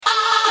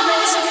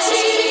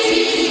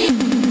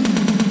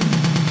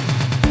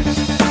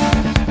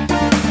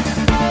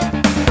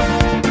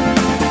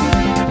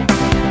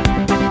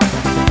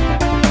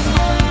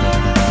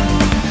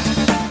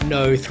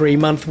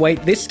3-month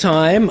wait this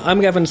time. I'm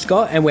Gavin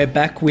Scott and we're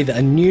back with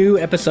a new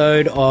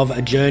episode of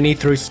A Journey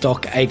Through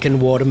Stock Aitken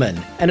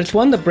Waterman. And it's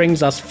one that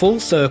brings us full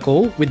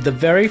circle with the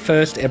very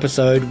first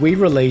episode we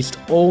released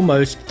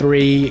almost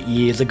 3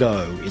 years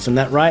ago. Isn't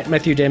that right,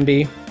 Matthew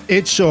Denby?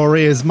 It sure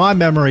is. My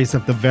memories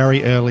of the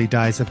very early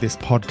days of this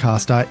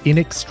podcast are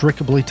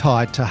inextricably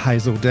tied to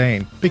Hazel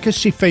Dean because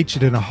she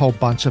featured in a whole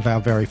bunch of our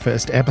very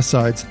first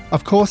episodes.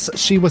 Of course,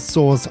 she was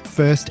Saw's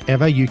first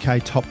ever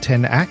UK Top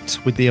 10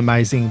 act with the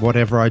amazing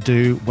Whatever I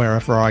Do,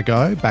 Wherever I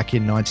Go back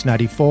in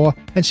 1984,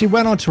 and she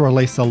went on to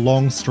release a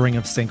long string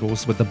of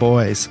singles with the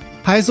boys.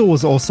 Hazel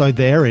was also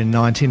there in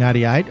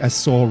 1988 as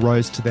Saw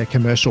rose to their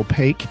commercial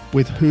peak,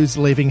 with Who's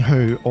Leaving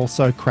Who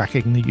also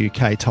cracking the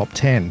UK Top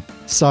 10.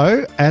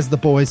 So, as the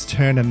boys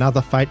turn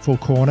another fateful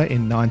corner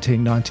in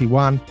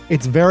 1991,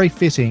 it's very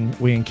fitting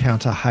we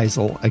encounter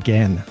Hazel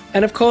again.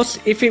 And of course,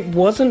 if it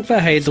wasn't for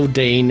Hazel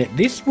Dean,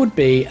 this would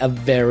be a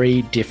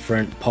very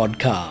different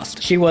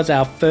podcast. She was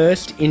our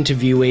first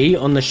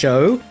interviewee on the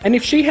show, and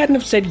if she hadn't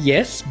have said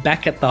yes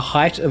back at the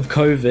height of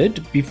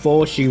COVID,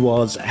 before she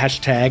was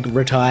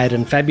 #retired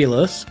and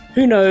fabulous,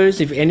 who knows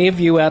if any of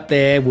you out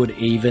there would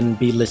even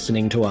be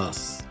listening to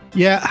us.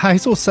 Yeah,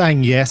 Hazel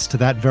saying yes to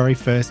that very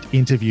first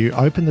interview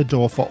opened the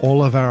door for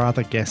all of our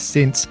other guests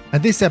since,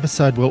 and this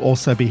episode we'll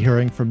also be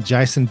hearing from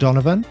Jason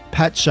Donovan,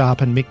 Pat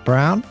Sharp and Mick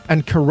Brown,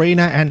 and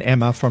Karina and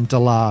Emma from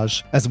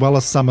Delage, as well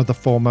as some of the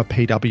former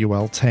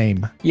PWL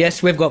team.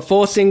 Yes, we've got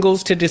 4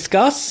 singles to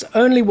discuss,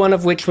 only one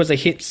of which was a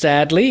hit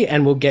sadly,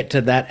 and we'll get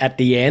to that at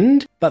the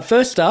end. But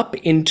first up,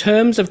 in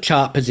terms of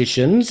chart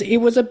positions, it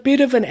was a bit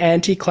of an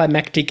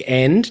anticlimactic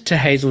end to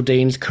Hazel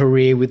Dean's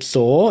career with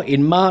Saw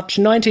in March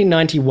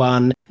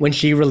 1991 when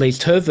she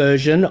released her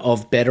version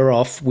of Better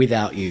Off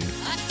Without You.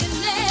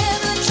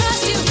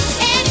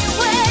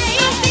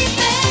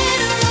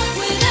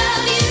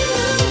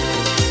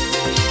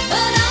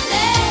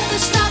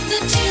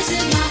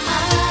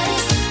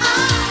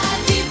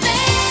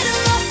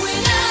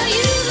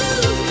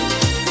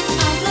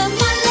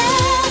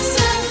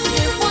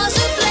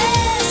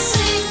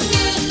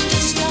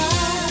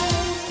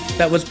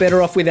 That was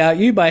Better Off Without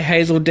You by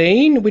Hazel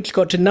Dean, which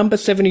got to number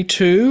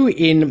 72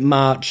 in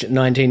March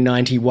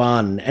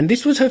 1991. And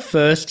this was her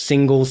first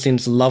single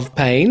since Love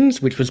Pains,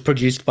 which was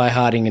produced by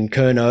Harding and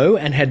Curnow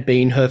and had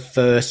been her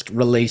first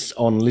release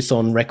on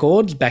Lisson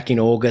Records back in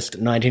August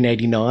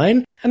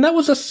 1989. And that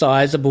was a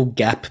sizable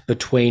gap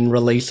between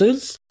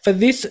releases. For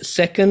this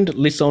second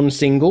Lisson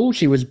single,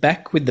 she was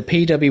back with the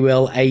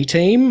PWL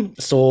A-team,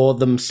 Saw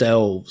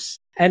themselves.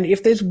 And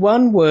if there's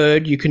one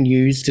word you can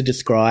use to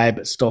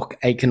describe Stock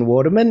Aitken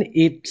Waterman,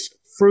 it's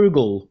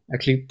frugal.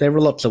 Actually, there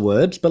are lots of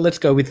words, but let's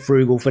go with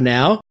frugal for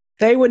now.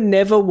 They were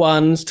never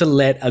ones to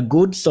let a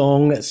good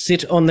song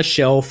sit on the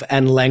shelf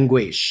and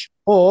languish,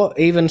 or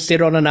even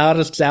sit on an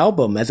artist's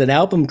album as an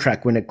album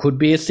track when it could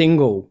be a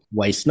single.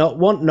 Waste not,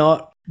 want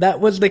not.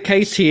 That was the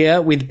case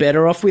here with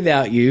Better Off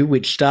Without You,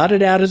 which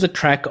started out as a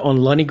track on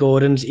Lonnie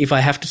Gordon's If I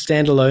Have to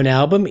Stand Alone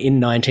album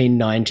in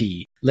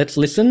 1990. Let's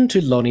listen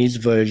to Lonnie's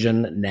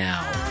version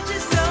now.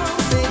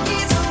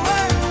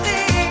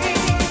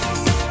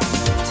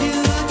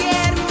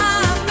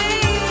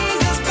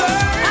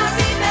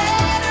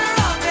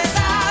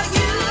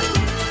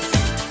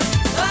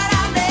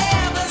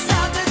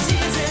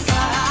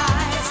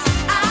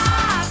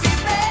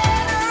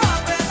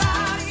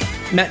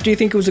 Matt, do you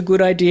think it was a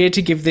good idea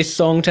to give this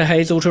song to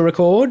Hazel to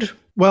record?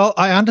 Well,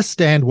 I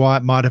understand why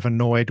it might have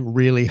annoyed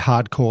really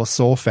hardcore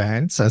Saw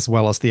fans, as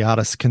well as the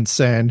artists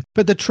concerned,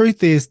 but the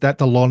truth is that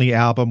the Lonnie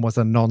album was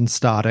a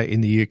non-starter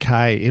in the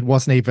UK. It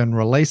wasn't even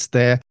released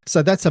there,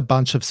 so that's a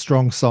bunch of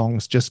strong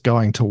songs just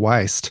going to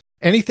waste.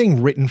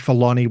 Anything written for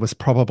Lonnie was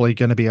probably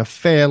going to be a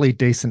fairly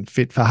decent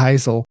fit for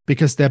Hazel,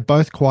 because they're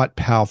both quite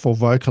powerful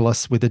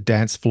vocalists with a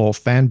dance floor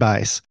fan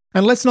base.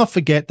 And let's not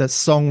forget that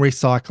song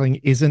recycling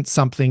isn't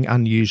something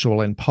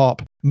unusual in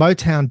pop.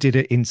 Motown did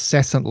it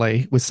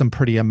incessantly with some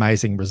pretty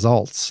amazing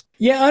results.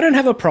 Yeah, I don't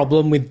have a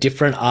problem with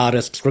different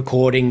artists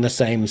recording the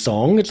same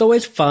song. It's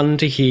always fun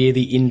to hear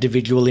the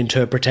individual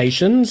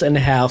interpretations and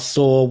how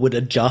Saw would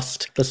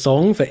adjust the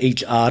song for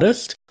each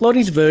artist.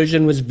 Lonnie's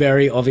version was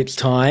very of its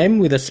time,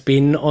 with a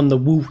spin on the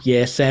Woo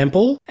Yeah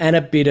sample and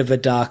a bit of a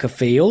darker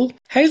feel.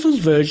 Hazel's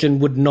version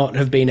would not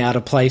have been out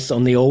of place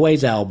on the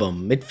Always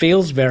album. It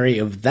feels very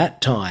of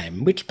that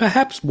time, which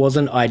perhaps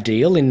wasn't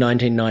ideal in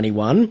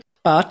 1991.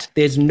 But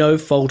there's no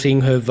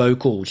faulting her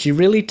vocal. She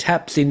really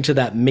taps into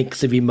that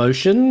mix of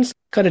emotions,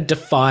 kind of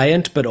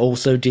defiant but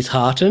also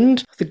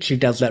disheartened. I think she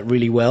does that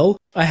really well.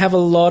 I have a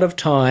lot of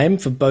time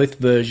for both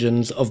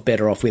versions of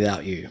Better Off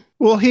Without You.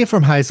 We'll hear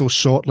from Hazel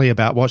shortly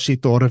about what she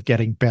thought of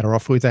getting Better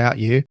Off Without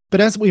You.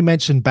 But as we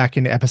mentioned back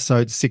in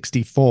episode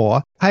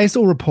 64,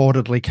 Hazel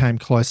reportedly came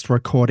close to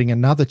recording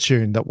another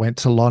tune that went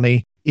to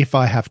Lonnie, If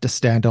I Have to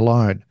Stand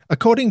Alone.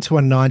 According to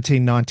a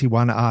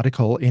 1991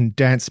 article in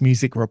Dance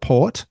Music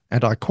Report,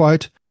 and I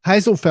quote,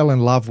 Hazel fell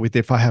in love with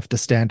If I Have to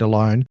Stand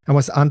Alone and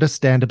was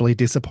understandably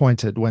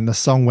disappointed when the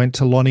song went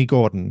to Lonnie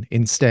Gordon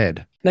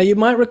instead. Now, you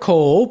might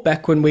recall,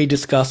 back when we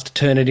discussed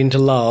Turn It Into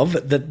Love,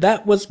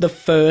 that was the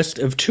first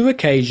of two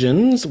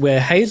occasions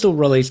where Hazel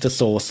released a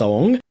Saw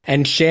song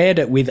and shared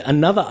it with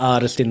another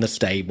artist in the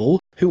stable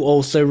who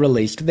also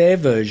released their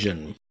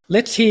version.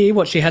 Let's hear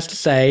what she has to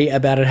say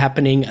about it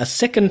happening a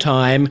second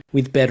time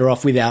with Better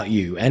Off Without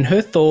You, and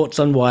her thoughts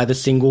on why the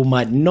single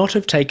might not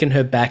have taken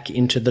her back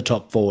into the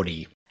top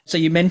 40. So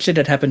you mentioned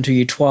it happened to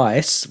you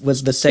twice.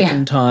 Was the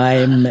second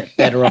time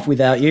Better Off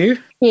Without You?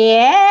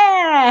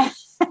 Yeah.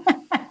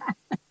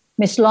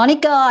 Miss Lonnie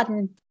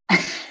Garden.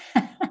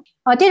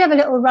 I did have a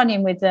little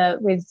run-in with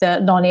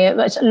Lonnie. It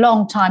was a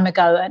long time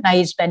ago at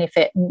Nae's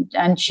benefit,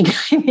 and she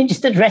came into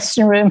the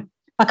dressing room.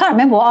 I can't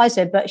remember what I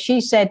said, but she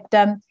said,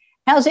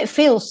 how does it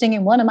feel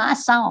singing one of my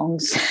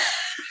songs?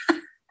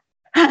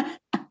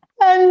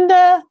 And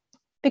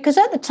because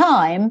at the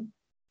time,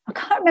 I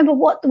can't remember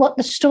what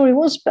the story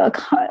was, but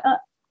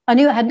I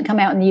knew it hadn't come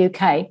out in the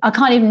UK. I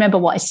can't even remember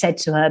what I said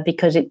to her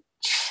because it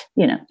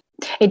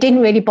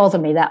didn't really bother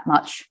me that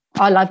much.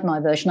 I loved my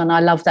version and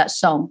I loved that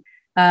song.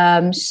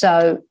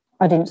 So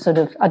I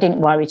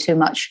didn't worry too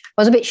much.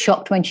 I was a bit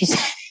shocked when she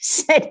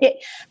said it,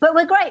 but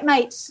we're great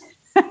mates.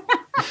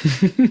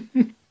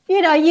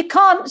 You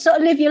can't sort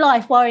of live your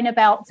life worrying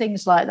about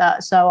things like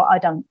that. So I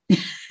don't.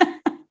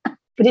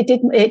 But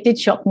it did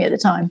shock me at the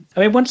time.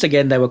 I mean, once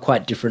again, they were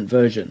quite different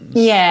versions.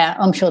 Yeah,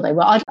 I'm sure they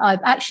were. I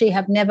actually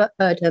have never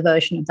heard her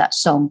version of that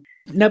song.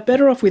 Now,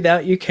 Better Off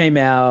Without You came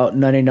out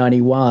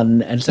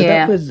 1991, and so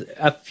that was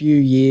a few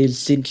years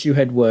since you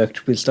had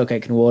worked with Stock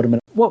Aitken Waterman.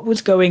 What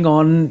was going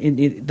on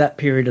in that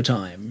period of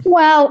time?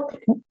 Well,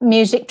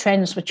 music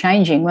trends were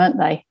changing, weren't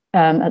they,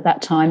 at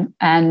that time?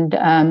 And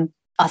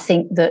I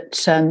think that,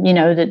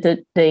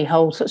 the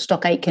whole sort of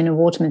Stock Aitken and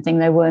Waterman thing,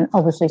 they weren't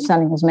obviously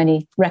selling as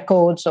many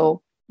records or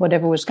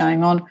whatever was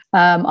going on.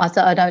 I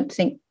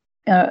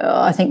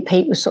think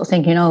Pete was sort of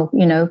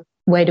thinking,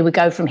 where do we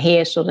go from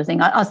here, sort of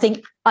thing.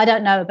 I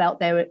don't know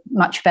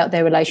much about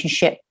their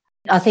relationship.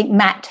 I think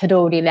Matt had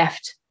already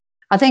left.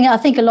 I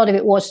think a lot of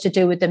it was to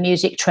do with the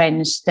music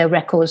trends. Their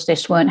records,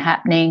 this weren't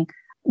happening.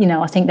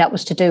 I think that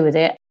was to do with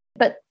it.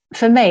 But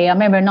for me, I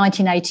remember in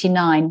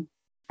 1989,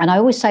 and I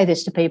always say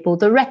this to people,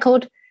 the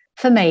record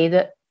for me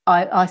that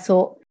I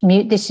thought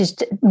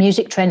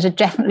music trends are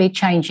definitely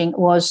changing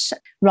was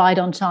Ride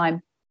on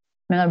Time.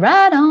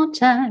 Right on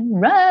time,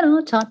 right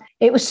on time.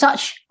 It was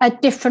such a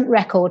different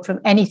record from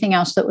anything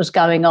else that was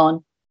going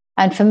on.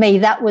 And for me,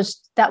 that was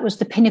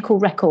the pinnacle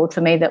record for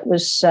me. That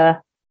was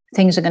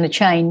things are going to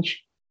change.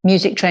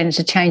 Music trends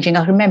are changing.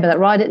 I remember that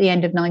right at the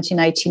end of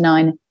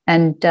 1989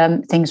 and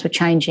things were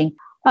changing.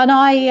 And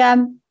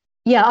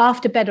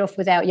after Better Off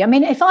Without You. I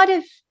mean, if I'd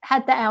have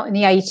had that out in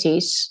the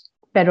 80s,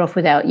 Better Off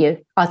Without You,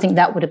 I think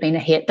that would have been a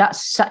hit.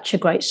 That's such a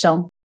great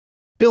song.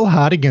 Bill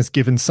Harding has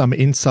given some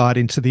insight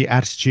into the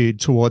attitude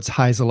towards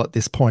Hazel at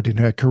this point in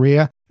her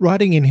career,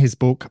 writing in his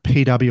book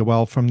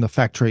PWL from the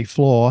Factory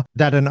Floor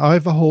that an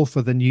overhaul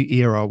for the new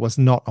era was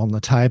not on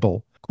the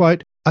table.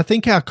 Quote, I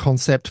think our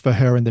concept for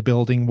her in the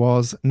building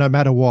was, no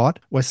matter what,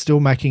 we're still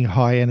making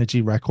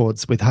high-energy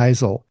records with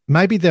Hazel.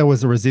 Maybe there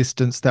was a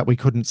resistance that we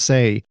couldn't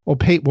see, or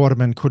Pete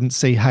Waterman couldn't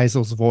see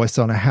Hazel's voice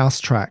on a house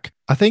track.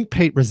 I think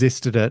Pete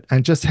resisted it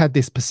and just had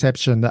this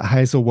perception that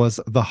Hazel was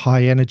the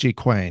high-energy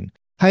queen.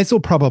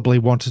 Hazel probably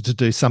wanted to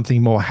do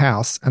something more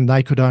house, and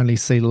they could only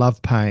see Love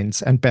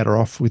Pains and Better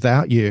Off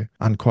Without You,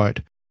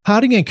 unquote.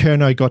 Harding and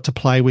Curnow got to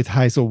play with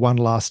Hazel one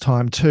last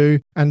time too,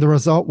 and the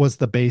result was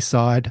the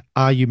B-side,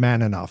 Are You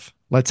Man Enough?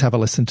 Let's have a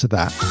listen to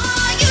that.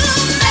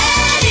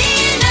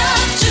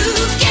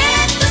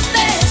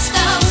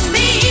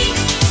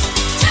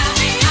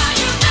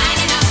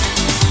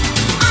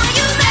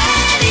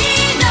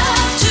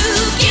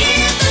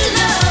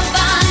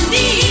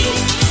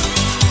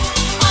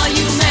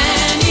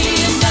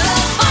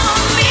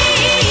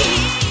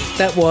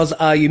 That was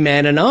Are You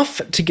Man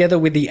Enough? Together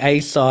with the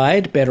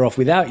A-side, Better Off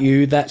Without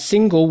You, that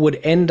single would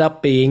end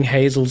up being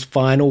Hazel's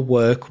final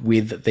work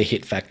with the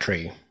Hit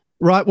Factory.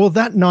 Right, well,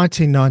 that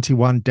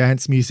 1991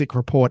 Dance Music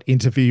Report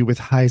interview with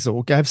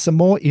Hazel gave some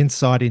more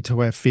insight into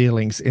her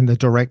feelings in the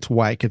direct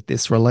wake of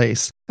this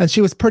release, and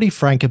she was pretty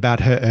frank about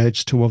her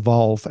urge to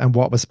evolve and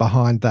what was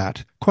behind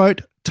that.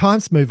 Quote,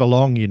 times move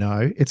along,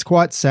 it's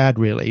quite sad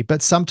really,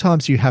 but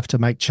sometimes you have to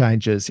make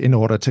changes in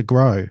order to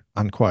grow,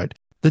 unquote.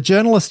 The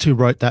journalist who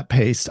wrote that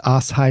piece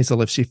asked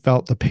Hazel if she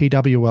felt the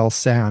PWL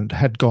sound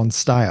had gone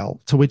stale,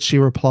 to which she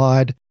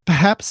replied,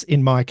 perhaps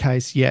in my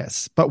case,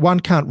 yes, but one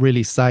can't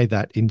really say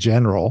that in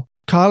general.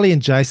 Kylie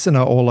and Jason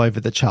are all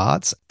over the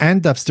charts,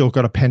 and they've still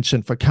got a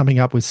penchant for coming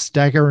up with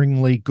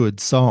staggeringly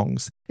good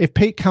songs. If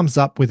Pete comes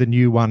up with a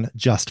new one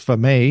just for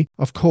me,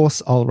 of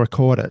course I'll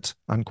record it,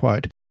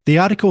 unquote. The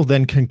article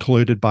then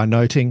concluded by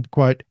noting,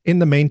 quote, in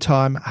the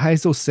meantime,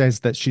 Hazel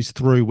says that she's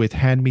through with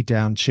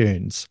hand-me-down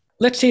tunes.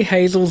 Let's hear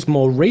Hazel's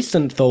more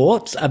recent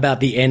thoughts about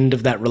the end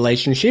of that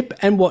relationship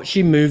and what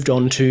she moved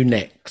on to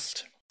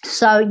next.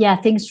 So, yeah,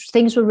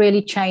 things were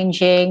really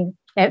changing.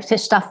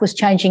 Stuff was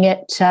changing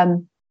at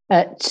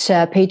at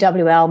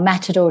PWL.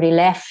 Matt had already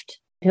left.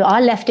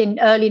 I left in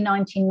early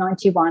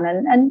 1991,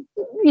 and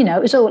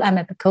it was all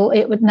amicable.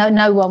 It would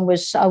no one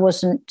was. I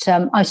wasn't.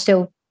 I'm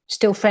still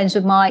friends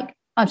with Mike.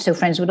 I'm still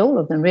friends with all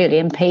of them really,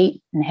 and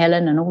Pete and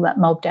Helen and all that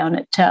mob down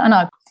at.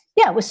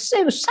 It was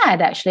sad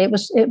actually.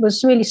 It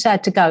was really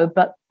sad to go,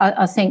 but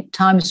I think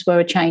times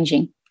were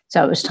changing,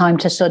 so it was time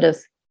to sort of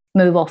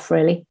move off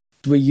really.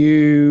 Were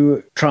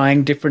you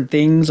trying different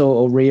things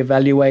or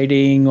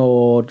reevaluating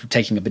or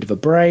taking a bit of a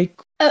break?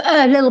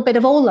 A little bit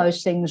of all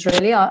those things,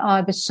 really.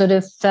 I was sort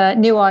of I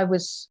knew I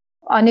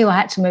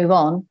had to move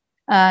on,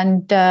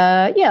 and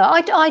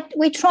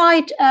we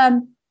tried.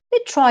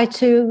 Did try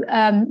to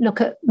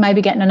look at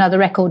maybe getting another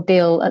record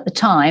deal at the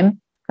time.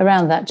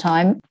 Around that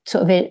time,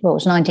 it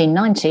was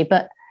 1990,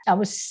 but I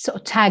was sort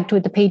of tagged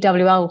with the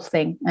PWL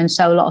thing, and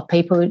so a lot of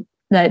people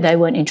they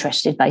weren't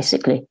interested.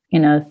 Basically,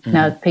 no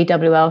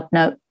PWL,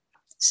 no.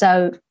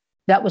 So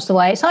that was the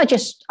way. So I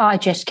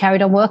just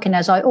carried on working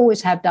as I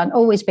always have done.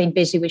 Always been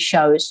busy with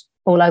shows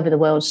all over the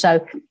world.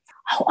 So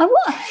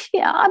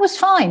I was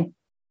fine.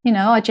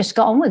 I just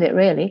got on with it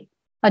really.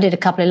 I did a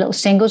couple of little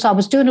singles. I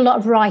was doing a lot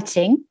of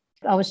writing.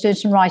 I was doing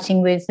some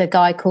writing with a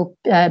guy called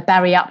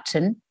Barry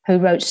Upton, who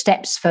wrote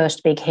Step's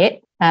first big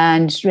hit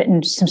and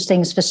written some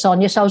things for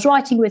Sonia. So I was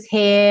writing with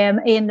him,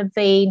 Ian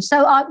Levine.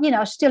 So I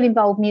was still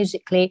involved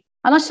musically.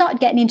 And I started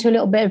getting into a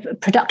little bit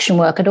of production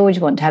work. I'd always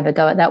wanted to have a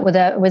go at that with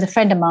a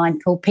friend of mine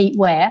called Pete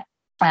Ware.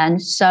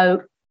 And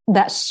so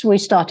we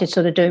started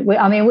sort of doing,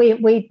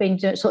 we've been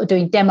sort of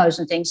doing demos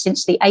and things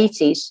since the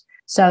 80s.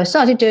 So I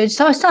started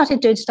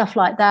doing stuff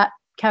like that,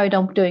 carried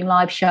on doing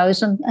live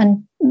shows.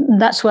 And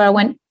that's where I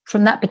went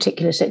from that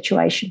particular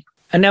situation.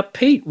 And now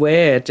Pete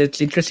Ware,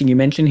 it's interesting you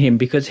mention him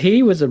because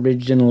he was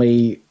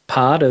originally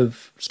part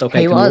of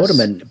Stockake and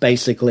Waterman,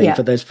 basically,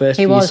 for those first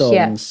few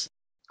songs.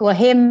 Yeah. Well,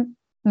 him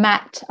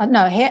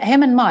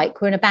and Mike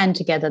were in a band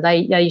together.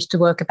 They used to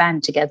work a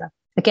band together.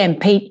 Again,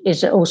 Pete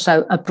is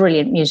also a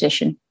brilliant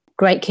musician,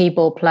 great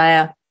keyboard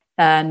player,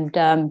 and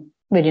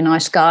really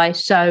nice guy.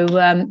 So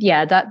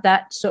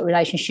that sort of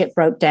relationship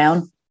broke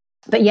down.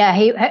 But yeah,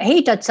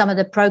 he did some of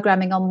the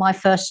programming on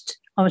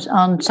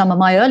on some of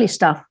my early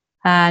stuff.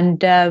 And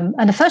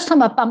the first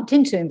time I bumped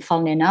into him,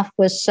 funnily enough,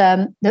 was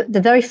the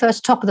very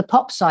first Top of the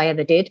Pops I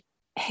ever did.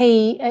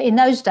 He, in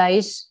those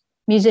days,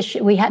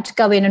 we had to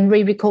go in and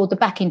re-record the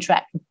backing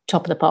track,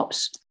 Top of the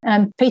Pops.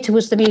 And Peter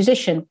was the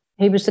musician.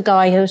 He was the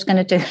guy who was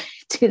going to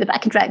do the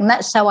backing track. And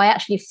that's how I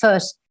actually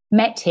first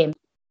met him.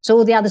 So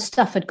all the other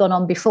stuff had gone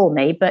on before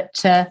me, but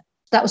that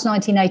was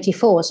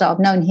 1984. So I've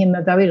known him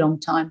a very long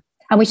time.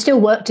 And we still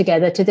work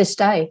together to this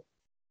day.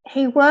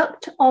 He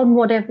worked on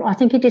whatever, I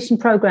think he did some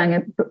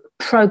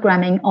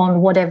programming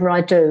on Whatever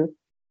I Do.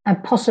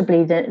 And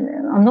possibly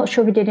I'm not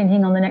sure if he did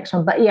anything on the next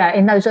one. But yeah,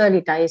 in those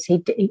early days,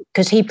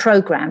 because he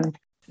programmed.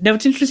 Now,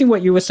 it's interesting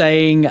what you were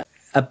saying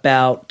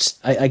about,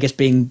 I guess,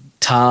 being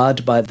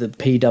tarred by the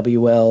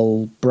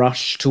PWL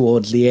brush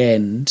towards the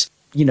end.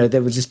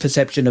 There was this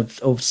perception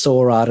of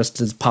Saw artists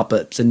as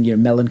puppets, and,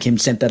 Mel and Kim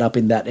sent that up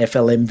in that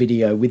FLM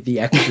video with the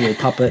actual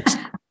puppets.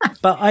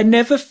 But I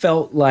never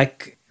felt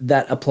like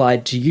that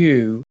applied to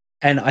you.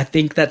 And I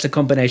think that's a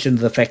combination of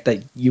the fact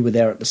that you were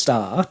there at the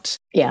start.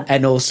 Yeah.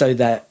 And also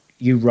that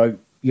you wrote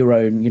your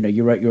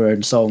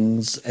own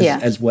songs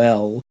as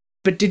well.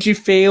 But did you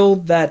feel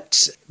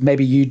that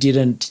maybe you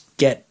didn't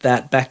get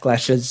that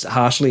backlash as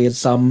harshly as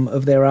some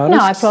of their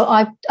artists? No,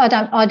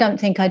 I don't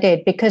think I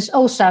did, because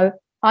also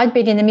I'd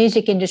been in the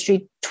music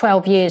industry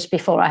 12 years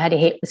before I had a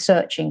hit with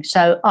Searching.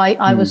 So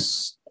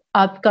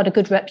I've got a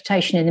good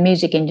reputation in the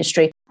music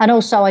industry. And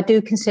also I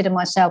do consider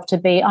myself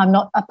I'm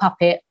not a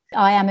puppet.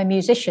 I am a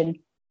musician.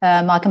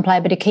 I can play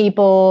a bit of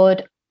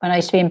keyboard. When I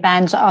used to be in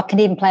bands, I can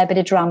even play a bit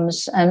of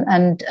drums.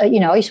 And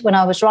when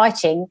I was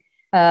writing,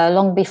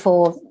 long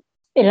before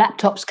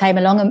laptops came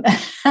along,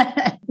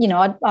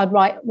 and I'd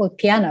write with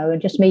piano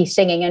and just me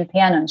singing and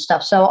piano and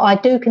stuff. So I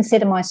do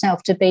consider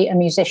myself to be a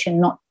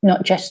musician, not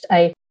just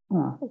a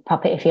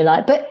puppet, if you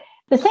like. But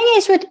the thing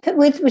is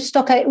with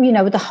Stockake,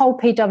 with the whole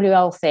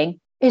PWL thing,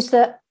 is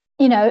that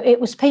it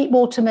was Pete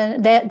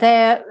Waterman,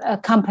 their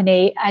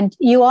company, and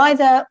you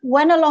either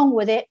went along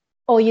with it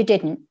or you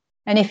didn't.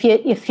 And if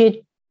you're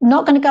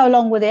not going to go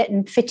along with it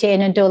and fit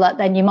in and do all that,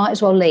 then you might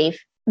as well leave.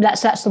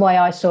 That's the way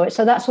I saw it.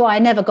 So that's why I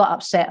never got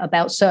upset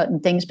about certain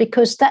things,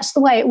 because that's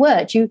the way it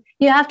worked. You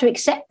have to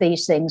accept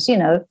these things,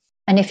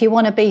 and if you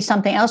want to be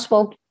something else,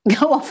 well,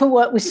 go off and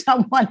work with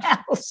someone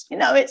else.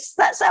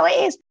 That's how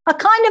it is.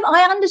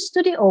 I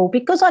understood it all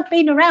because I'd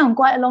been around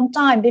quite a long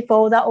time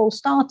before that all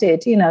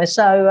started,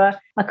 so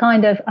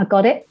I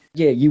got it.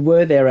 Yeah, you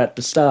were there at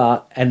the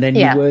start and then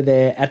you were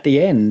there at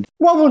the end.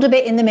 Wobbled a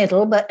bit in the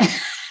middle, but...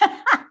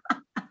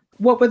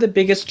 What were the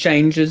biggest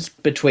changes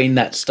between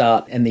that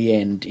start and the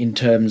end in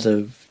terms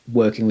of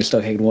working with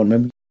Stockake and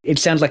Waterman? It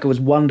sounds like it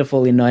was wonderful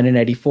in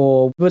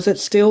 1984. Was it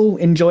still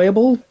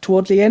enjoyable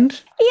towards the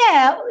end?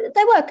 Yeah,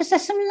 they were, because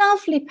there's some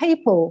lovely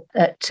people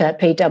at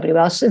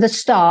PWL. So the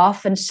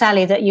staff and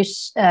Sally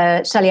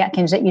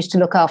Atkins that used to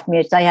look after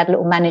me, they had a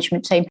little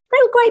management team. They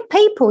were great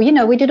people. You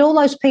know, we did all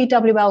those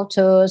PWL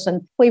tours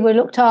and we were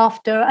looked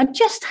after and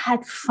just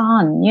had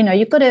fun. You know,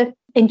 you've got to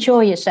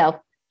enjoy yourself,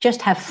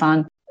 just have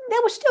fun.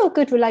 There were still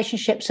good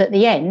relationships at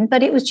the end,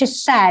 but it was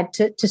just sad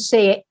to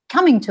see it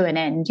coming to an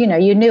end. You know,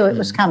 you knew it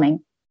was coming.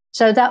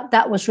 So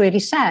that was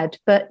really sad.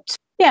 But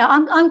yeah,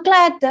 I'm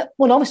glad that,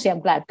 well, obviously I'm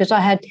glad because I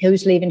had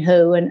Who's Leaving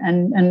Who and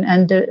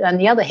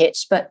the other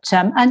hits, but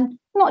and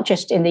not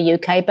just in the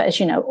UK, but as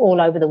you know, all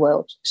over the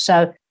world.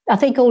 So I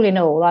think all in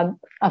all,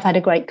 I've had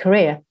a great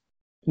career.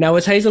 Now,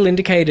 as Hazel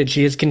indicated,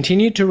 she has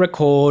continued to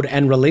record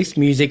and release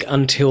music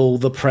until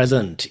the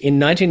present. In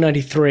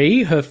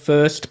 1993, her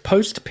first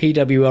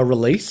post-PWL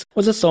release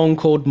was a song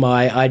called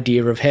My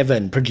Idea of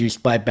Heaven,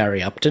 produced by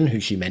Barry Upton,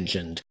 who she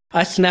mentioned.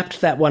 I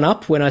snapped that one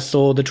up when I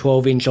saw the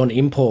 12-inch on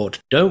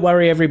import. Don't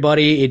worry,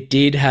 everybody, it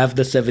did have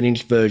the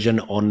 7-inch version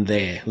on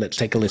there. Let's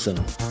take a listen.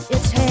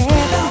 It's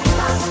heaven,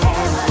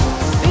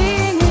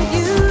 being with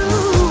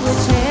you,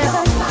 it's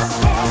heaven,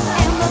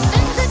 and the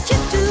things that you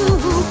do,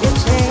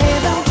 it's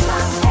heaven,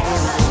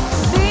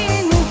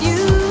 being with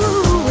you,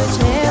 it's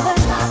heaven,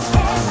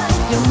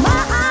 you're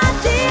my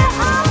idea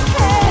of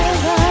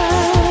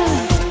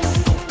heaven.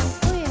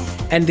 Oh,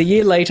 yeah. And the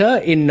year later,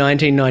 in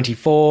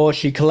 1994,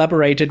 she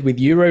collaborated with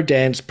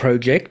Eurodance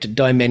project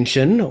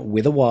Dimension,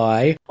 with a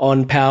Y,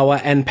 on Power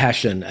and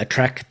Passion, a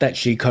track that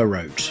she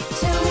co-wrote.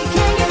 Tell me,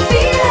 can you feel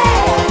it?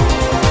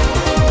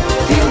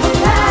 Feel the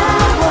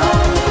power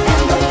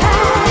and the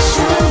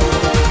passion.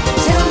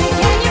 Tell me,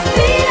 can you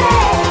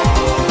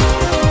feel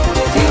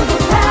it? Feel the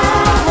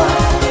power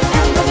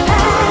and the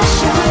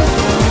passion.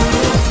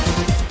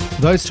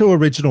 Those two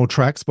original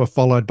tracks were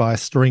followed by a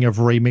string of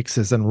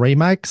remixes and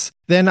remakes.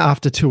 Then,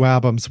 after 2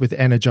 albums with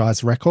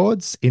Energize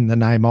Records, In the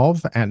Name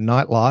Of and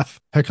Nightlife,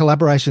 her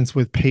collaborations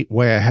with Pete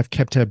Ware have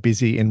kept her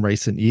busy in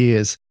recent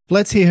years.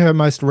 Let's hear her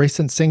most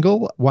recent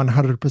single,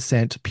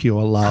 100%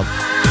 Pure Love.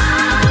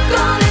 I'm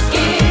gonna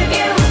give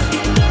you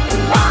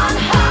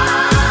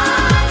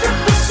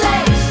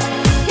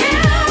 100%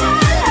 your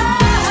love.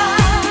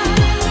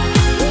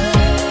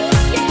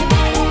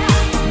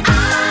 Yeah.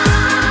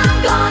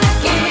 I'm gonna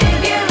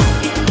give you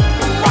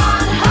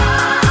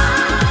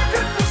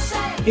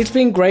 100%. It's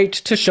been great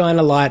to shine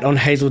a light on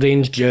Hazel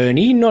Dean's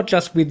journey, not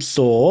just with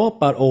Saw,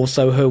 but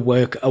also her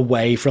work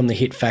away from the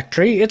Hit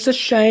Factory. It's a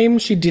shame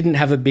she didn't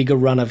have a bigger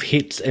run of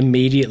hits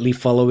immediately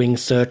following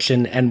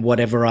Searchin' and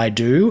Whatever I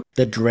Do,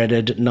 the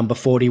dreaded number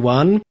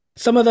 41.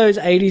 Some of those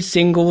 80s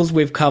singles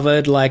we've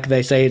covered, like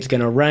They Say It's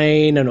Gonna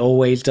Rain and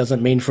Always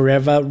Doesn't Mean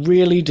Forever,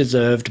 really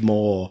deserved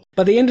more.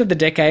 By the end of the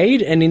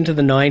decade and into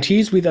the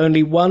 90s, with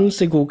only one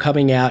single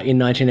coming out in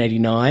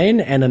 1989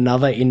 and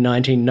another in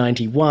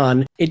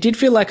 1991, it did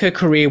feel like her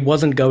career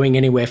wasn't going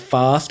anywhere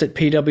fast at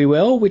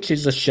PWL, which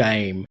is a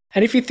shame.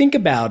 And if you think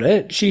about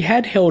it, she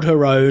had held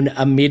her own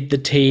amid the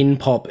teen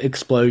pop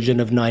explosion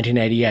of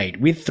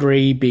 1988 with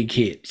 3 big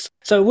hits.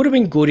 So it would have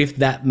been good if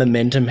that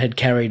momentum had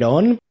carried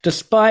on.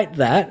 Despite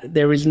that,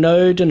 there is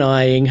no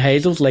denying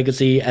Hazel's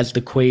legacy as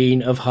the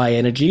queen of high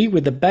energy,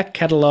 with a back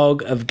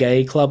catalogue of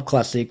gay club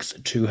classics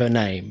to her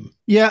name.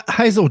 Yeah,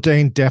 Hazel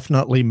Dean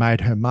definitely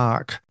made her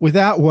mark.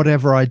 Without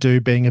Whatever I Do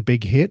being a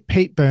big hit,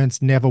 Pete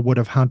Burns never would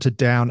have hunted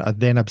down a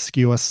then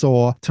obscure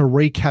Saw to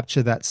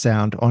recapture that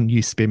sound on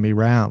You Spin Me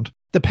Round.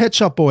 The Pet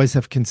Shop Boys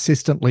have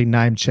consistently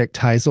name-checked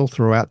Hazel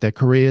throughout their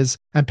careers,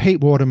 and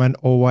Pete Waterman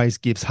always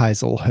gives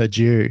Hazel her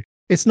due.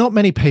 It's not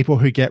many people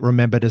who get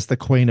remembered as the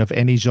queen of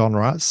any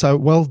genre, so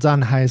well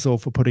done, Hazel,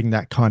 for putting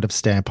that kind of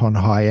stamp on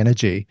high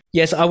energy.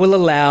 Yes, I will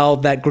allow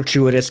that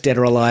gratuitous Dead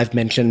or Alive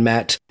mention,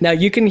 Matt. Now,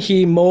 you can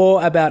hear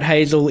more about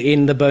Hazel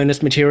in the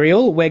bonus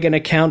material. We're going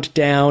to count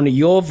down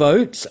your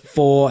votes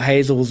for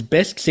Hazel's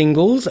best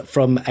singles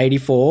from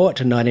 84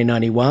 to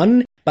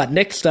 1991. But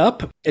next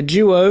up, a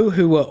duo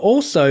who were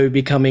also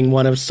becoming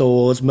one of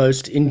Saw's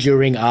most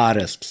enduring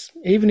artists,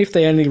 even if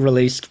they only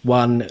released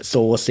one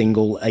Saw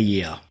single a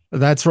year.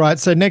 That's right.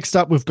 So next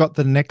up, we've got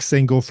the next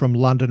single from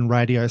London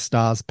radio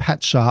stars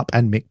Pat Sharp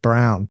and Mick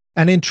Brown.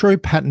 And in true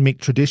Pat and Mick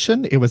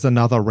tradition, it was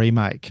another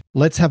remake.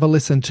 Let's have a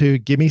listen to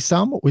Gimme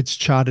Some, which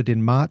charted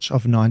in March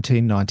of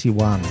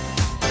 1991.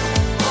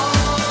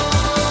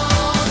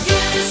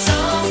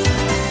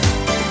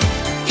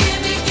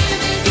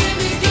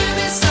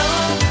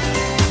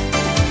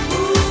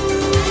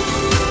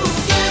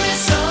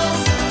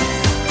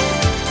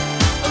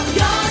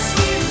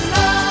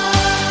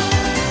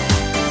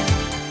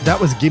 That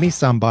was Gimme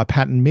Some by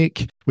Pat and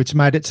Mick, which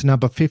made it to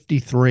number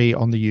 53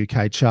 on the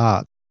UK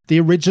chart. The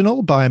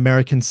original, by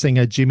American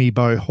singer Jimmy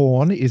Bo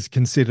Horn, is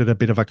considered a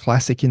bit of a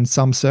classic in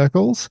some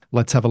circles.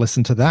 Let's have a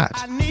listen to that.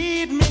 I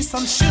need me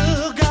some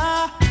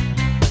sugar,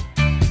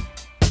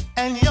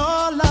 and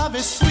your love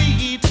is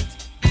sweet.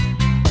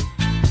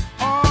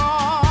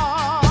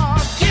 Oh,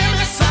 give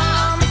me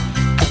some.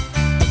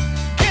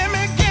 Give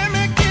me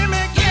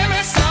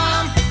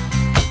some.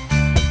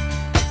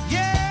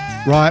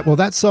 Yeah. Right, well,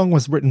 that song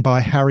was written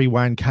by Harry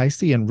Wayne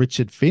Casey and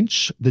Richard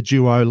Finch, the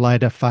duo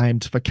later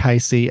famed for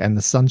Casey and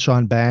the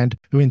Sunshine Band,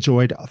 who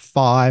enjoyed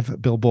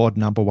 5 Billboard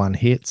 #1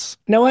 hits.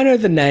 Now, I know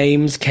the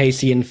names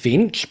Casey and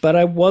Finch, but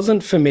I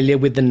wasn't familiar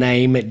with the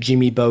name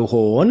Jimmy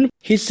Bohorn.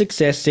 His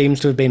success seems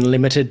to have been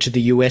limited to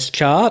the US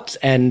charts,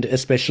 and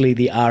especially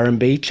the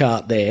R&B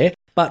chart there.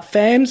 But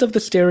fans of the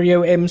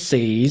Stereo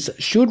MCs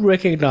should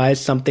recognise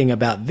something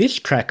about this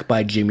track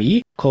by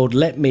Jimmy called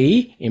Let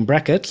Me, in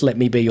brackets, Let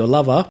Me Be Your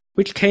Lover,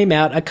 which came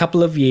out a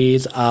couple of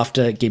years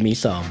after Gimme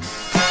Some.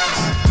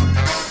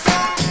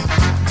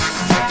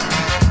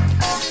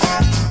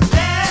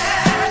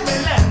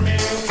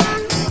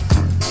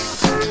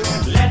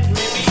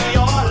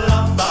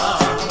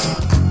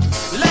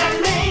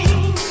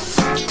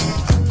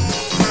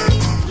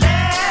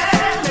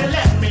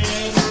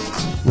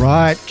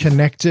 Right,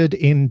 connected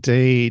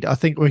indeed. I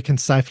think we can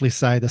safely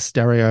say the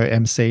Stereo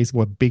MCs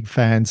were big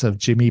fans of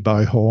Jimmy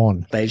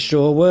Bohorn. They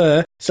sure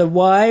were. So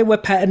why were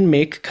Pat and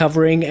Mick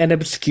covering an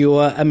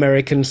obscure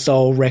American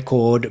soul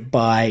record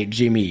by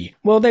Jimmy?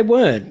 Well, they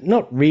weren't,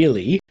 not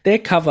really. Their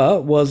cover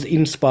was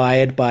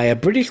inspired by a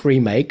British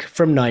remake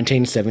from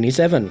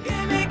 1977.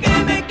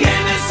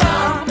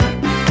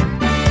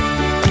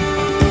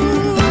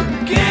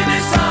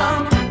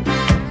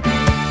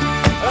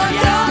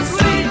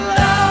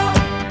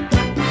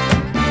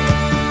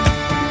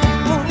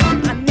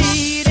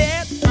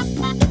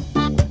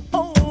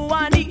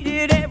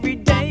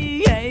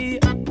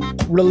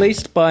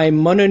 Released by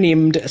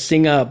mononymed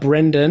singer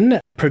Brendan,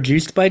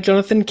 produced by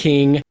Jonathan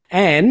King,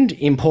 and,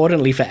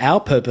 importantly for our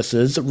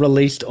purposes,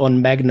 released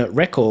on Magnet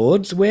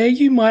Records, where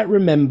you might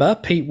remember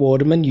Pete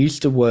Waterman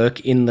used to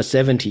work in the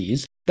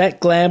 70s, that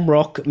glam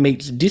rock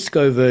meets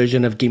disco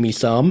version of Gimme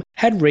Some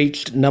had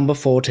reached number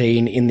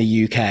 14 in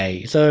the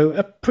UK, so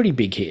a pretty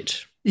big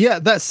hit. Yeah,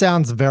 that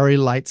sounds very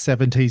late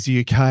 70s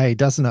UK,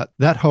 doesn't it?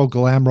 That whole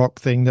glam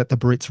rock thing that the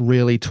Brits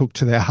really took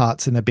to their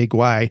hearts in a big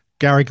way.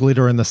 Gary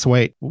Glitter and the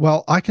Sweet.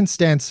 Well, I can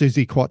stand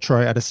Susie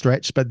Quattro at a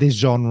stretch, but this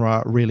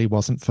genre really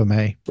wasn't for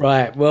me.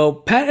 Right, well,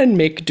 Pat and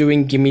Mick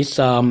doing Gimme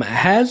Some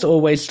has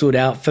always stood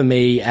out for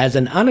me as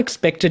an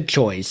unexpected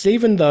choice,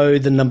 even though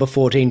the number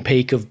 14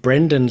 peak of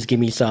Brendan's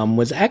Gimme Some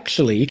was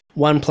actually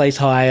one place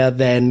higher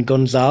than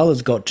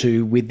Gonzalez got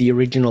to with the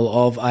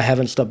original of I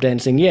Haven't Stopped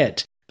Dancing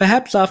Yet.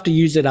 Perhaps after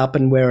Use It Up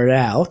and Wear It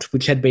Out,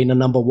 which had been a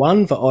number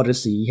 1 for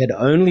Odyssey, had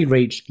only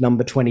reached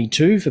number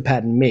 22 for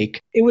Pat and Mick,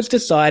 it was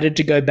decided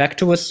to go back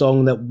to a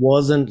song that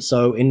wasn't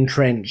so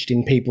entrenched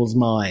in people's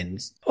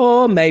minds.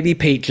 Or maybe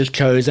Pete just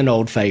chose an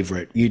old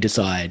favourite, you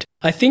decide.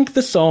 I think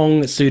the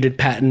song suited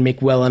Pat and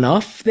Mick well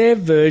enough. Their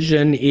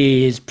version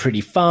is pretty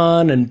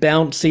fun and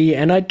bouncy,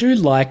 and I do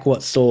like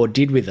what Saw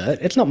did with it.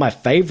 It's not my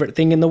favourite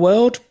thing in the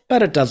world,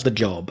 but it does the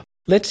job.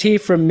 Let's hear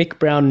from Mick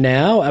Brown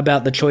now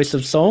about the choice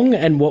of song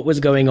and what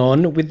was going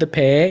on with the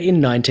pair in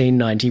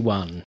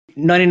 1991.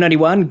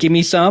 1991,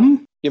 Gimme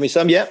Some. Give me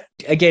some, yeah.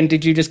 Again,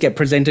 did you just get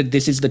presented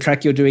this is the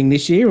track you're doing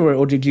this year,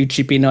 or did you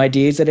chip in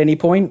ideas at any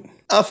point?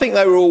 I think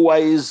they were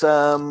always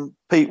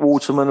Pete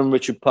Waterman and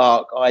Richard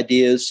Park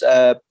ideas.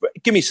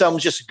 Give me some,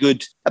 just a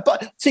good.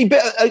 But see,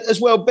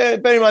 as well, bear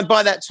in mind,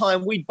 by that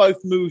time, we'd both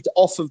moved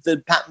off of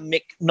the Pat and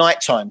Mick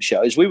nighttime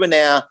shows. We were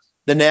now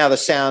the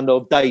sound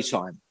of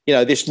daytime. You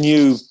know, this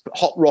new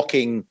hot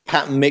rocking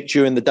Pat and Mick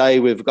during the day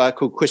with a guy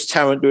called Chris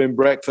Tarrant doing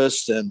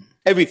breakfast, and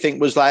everything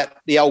was like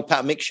the old Pat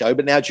and Mick show,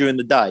 but now during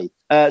the day.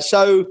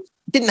 So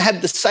didn't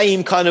have the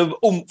same kind of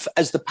oomph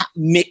as the Pat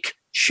and Mick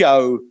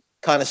show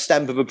kind of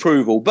stamp of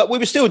approval, but we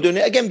were still doing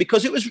it again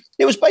because it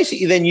was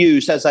basically then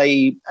used as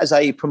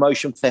a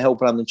promotion for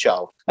Help a London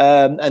Child.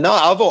 And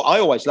I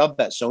always loved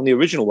that song, the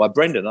original by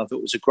Brendan. I thought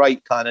it was a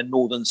great kind of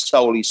northern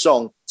soul-y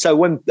song. So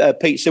when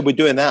Pete said we're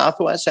doing that, I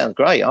thought that sounds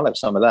great. I'll have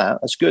some of that.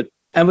 That's good.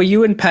 And were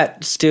you and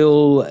Pat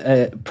still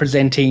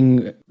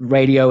presenting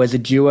radio as a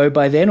duo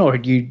by then, or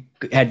had you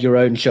had your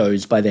own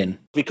shows by then?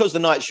 Because the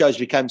night shows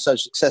became so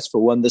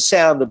successful and the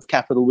sound of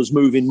Capital was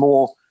moving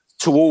more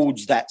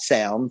towards that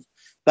sound,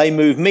 they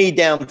moved me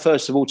down,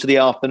 first of all, to the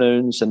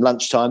afternoons and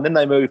lunchtime. Then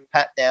they moved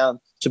Pat down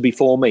to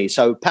before me.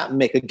 So Pat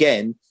and Mick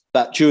again,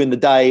 but during the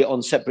day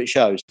on separate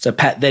shows. So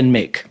Pat, then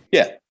Mick.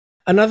 Yeah.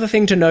 Another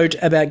thing to note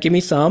about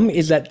Gimme Some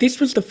is that this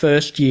was the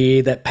first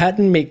year that Pat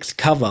and Mick's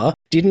cover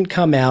didn't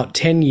come out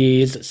 10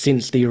 years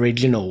since the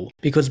original,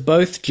 because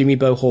both Jimmy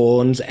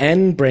Bohorn's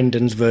and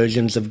Brendan's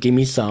versions of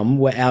Gimme Some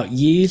were out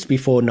years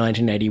before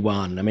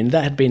 1981. I mean,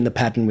 that had been the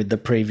pattern with the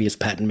previous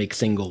Pat and Mick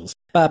singles.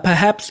 But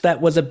perhaps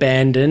that was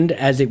abandoned,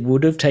 as it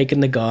would have taken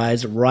the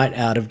guys right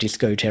out of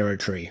disco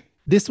territory.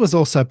 This was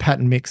also Pat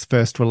and Mick's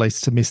first release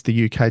to miss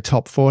the UK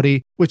Top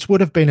 40, which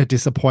would have been a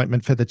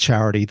disappointment for the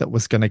charity that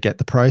was going to get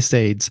the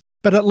proceeds.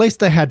 But at least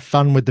they had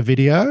fun with the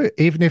video,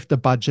 even if the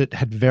budget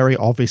had very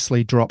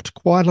obviously dropped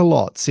quite a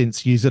lot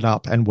since Use It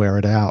Up and Wear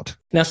It Out.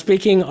 Now,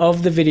 speaking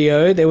of the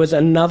video, there was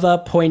another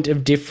point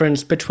of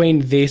difference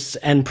between this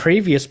and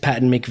previous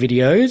Pat and Mick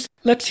videos.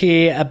 Let's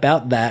hear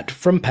about that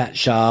from Pat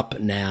Sharp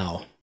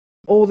now.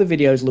 All the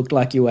videos looked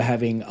like you were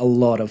having a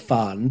lot of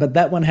fun, but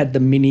that one had the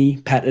mini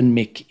Pat and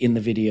Mick in the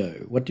video.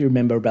 What do you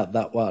remember about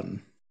that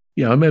one?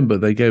 Yeah, I remember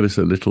they gave us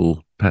a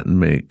little Pat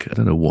and Mick. I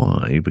don't know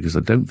why, because I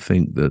don't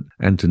think that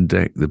Ant and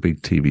Dec, the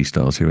big TV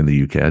stars here in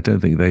the UK, I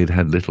don't think they'd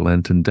had little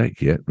Ant and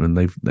Dec yet, and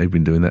they've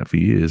been doing that for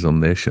years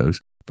on their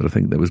shows. But I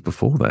think that was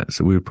before that,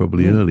 so we were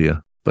probably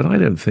earlier. But I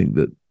don't think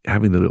that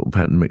having the little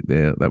Pat and Mick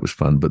there, that was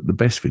fun. But the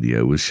best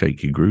video was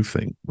Shake Your Groove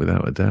Thing,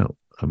 without a doubt.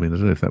 I mean, I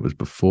don't know if that was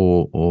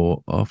before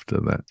or after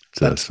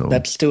that song.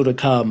 That's still to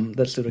come.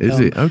 That's still to Is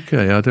come. it?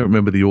 Okay, I don't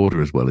remember the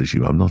order as well as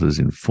you. I'm not as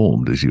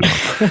informed as you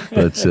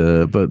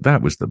are. But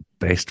that was the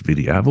best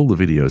video. Out of all the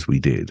videos we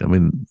did, I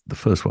mean, the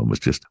first one was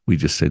we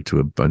just said to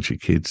a bunch of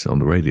kids on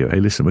the radio, hey,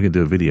 listen, we're going to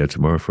do a video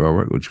tomorrow for our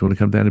record. Do you want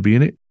to come down and be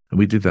in it? And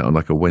we did that on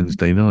like a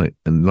Wednesday night.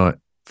 And like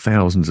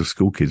thousands of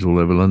school kids all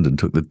over London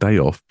took the day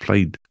off,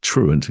 played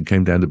truant and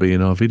came down to be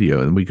in our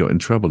video. And we got in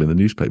trouble in the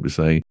newspaper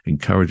saying,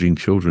 encouraging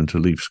children to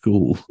leave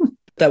school.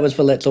 That was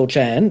for Let's All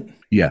Chant?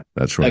 Yeah,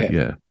 that's right, Okay.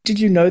 yeah. Did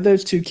you know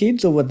those two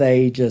kids, or were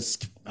they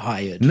just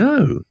hired?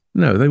 No,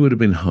 they would have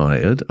been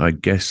hired. I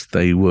guess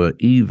they were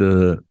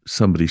either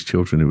somebody's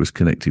children who was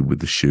connected with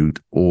the shoot,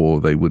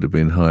 or they would have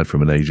been hired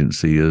from an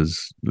agency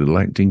as little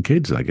acting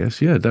kids, I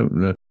guess. Yeah, don't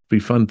know. Be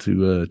fun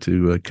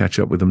to catch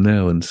up with them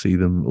now and see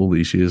them all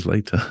these years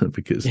later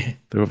because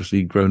they're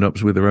obviously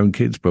grown-ups with their own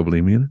kids probably,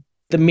 you know?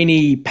 The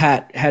mini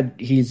Pat had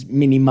his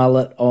mini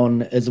mullet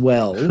on as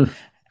well.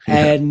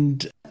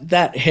 And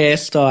that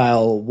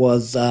hairstyle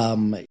was,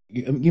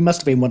 you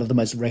must have been one of the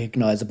most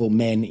recognisable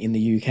men in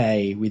the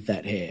UK with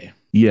that hair.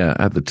 Yeah,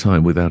 at the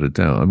time, without a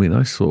doubt. I mean,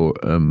 I saw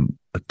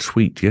a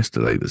tweet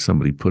yesterday that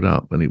somebody put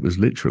up and it was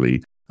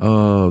literally,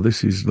 oh,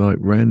 this is like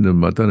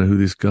random. I don't know who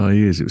this guy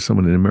is. It was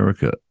someone in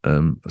America.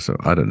 So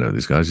I don't know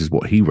this guy. This is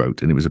what he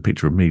wrote. And it was a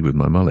picture of me with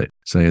my mullet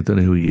saying, I don't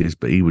know who he is,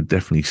 but he would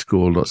definitely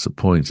score lots of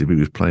points if he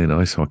was playing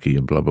ice hockey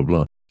and blah, blah,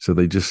 blah. So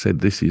they just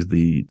said, this is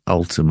the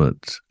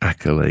ultimate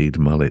accolade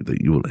mullet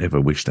that you will ever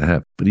wish to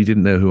have. But he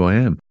didn't know who I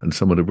am. And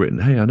someone had written,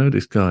 hey, I know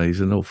this guy. He's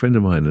an old friend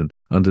of mine. And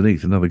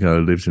underneath, another guy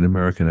who lives in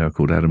America now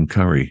called Adam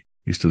Curry.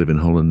 Used to live in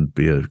Holland,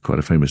 be quite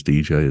a famous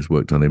DJ, has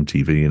worked on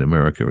MTV in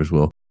America as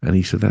well. And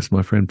he said, that's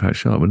my friend Pat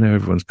Sharp. And now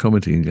everyone's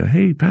commenting and go,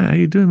 hey, Pat, how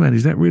you doing, man?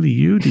 Is that really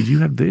you? Did you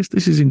have this?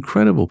 This is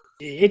incredible.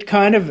 It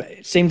kind of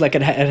seemed like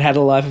it had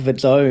a life of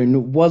its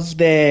own. Was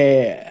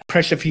there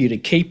pressure for you to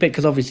keep it?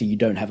 Because obviously you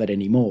don't have it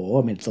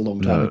anymore. I mean, it's a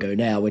long time ago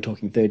now. We're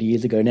talking 30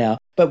 years ago now.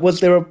 But was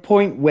there a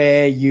point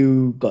where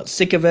you got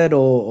sick of it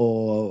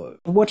or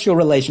what's your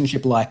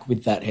relationship like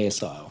with that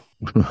hairstyle?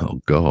 Oh,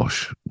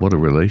 gosh, what a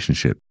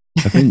relationship.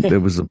 I think there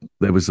was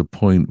a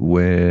point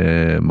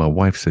where my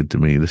wife said to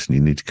me, listen, you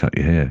need to cut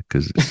your hair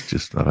because it's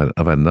just, I've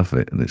had enough of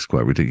it and it's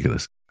quite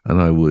ridiculous.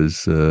 And I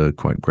was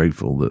quite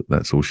grateful that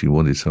that's all she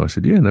wanted. So I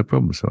said, yeah, no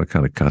problem. So I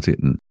kind of cut it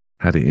and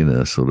had it in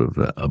a sort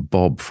of a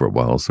bob for a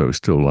while. So it was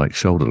still like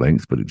shoulder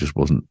length, but it just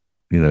wasn't,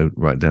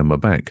 right down my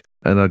back.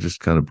 And I just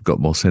kind of got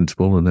more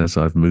sensible. And as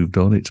I've moved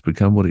on, it's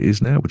become what it is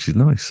now, which is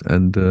nice.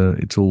 And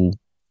it's all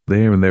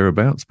there and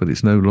thereabouts, but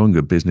it's no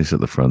longer business at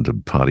the front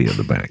and party at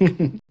the back.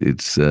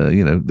 It's,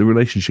 the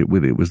relationship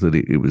with it was that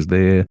it was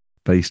there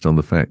based on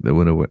the fact that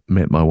when I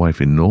met my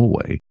wife in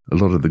Norway, a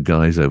lot of the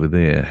guys over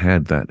there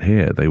had that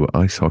hair. They were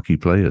ice hockey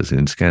players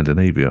in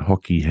Scandinavia.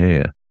 Hockey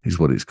hair is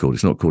what it's called.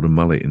 It's not called a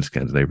mullet in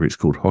Scandinavia. It's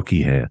called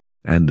hockey hair.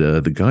 And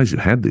the guys who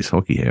had this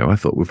hockey hair, I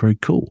thought were very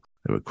cool.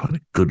 They were quite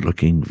a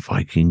good-looking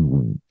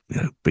Viking,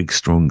 big,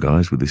 strong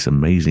guys with this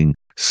amazing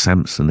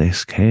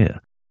Samson-esque hair.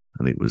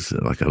 And it was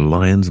like a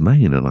lion's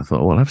mane. And I thought,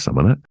 I'll have some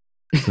of that.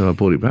 So I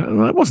bought it back.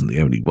 And I wasn't the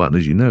only one,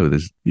 as you know.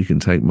 You can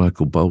take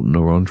Michael Bolton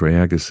or Andre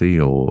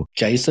Agassi or...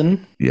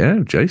 Jason? Yeah,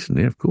 Jason.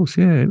 Yeah, of course.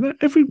 Yeah.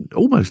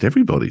 Almost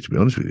everybody, to be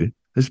honest with you.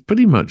 There's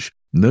pretty much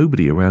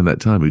nobody around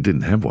that time who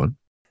didn't have one.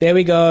 There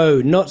we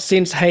go. Not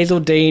since Hazel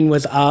Dean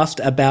was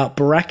asked about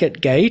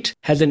Bracketgate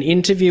has an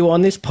interview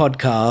on this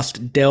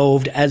podcast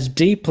delved as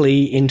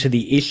deeply into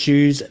the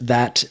issues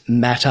that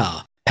matter.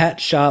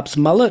 Pat Sharp's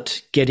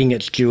mullet getting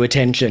its due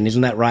attention.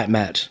 Isn't that right,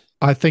 Matt?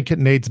 I think it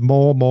needs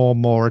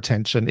more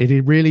attention.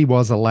 It really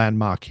was a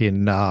landmark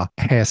in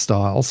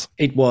hairstyles.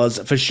 It was,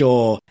 for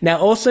sure. Now,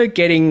 also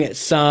getting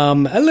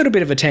a little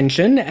bit of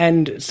attention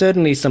and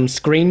certainly some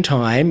screen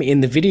time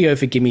in the video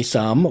for Gimme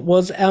Some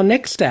was our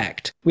next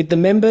act, with the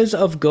members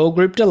of girl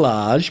group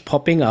Delage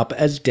popping up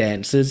as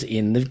dancers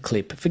in the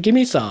clip for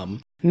Gimme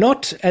Some.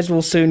 Not, as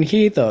we'll soon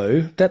hear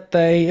though, that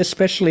they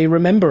especially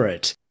remember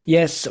it.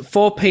 Yes,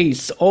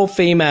 four-piece,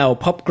 all-female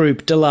pop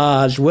group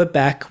Delage were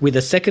back with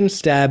a second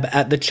stab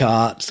at the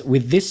charts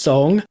with this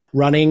song,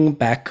 Running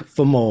Back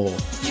for More.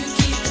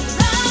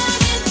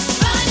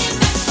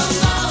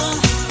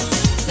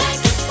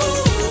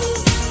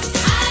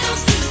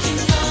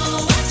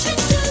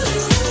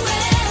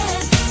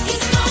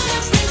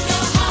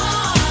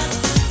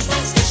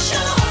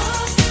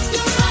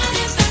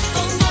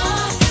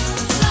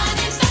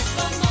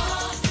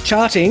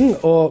 Charting,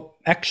 or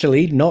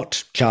actually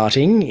not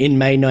charting, in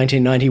May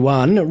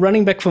 1991,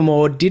 Running Back for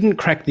More didn't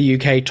crack the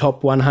UK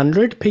Top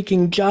 100,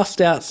 peaking just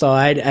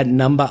outside at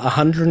number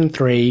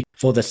 103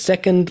 for the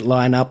second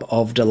lineup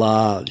of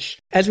Delage.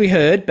 As we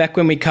heard back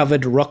when we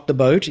covered Rock the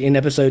Boat in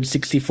episode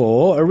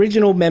 64,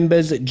 original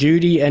members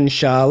Judy and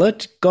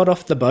Charlotte got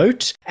off the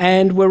boat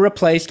and were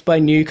replaced by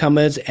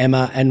newcomers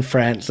Emma and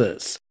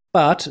Frances.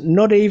 But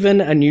not even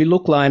a new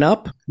look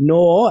lineup,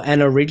 nor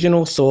an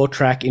original Saw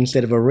track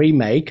instead of a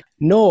remake,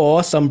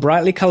 nor some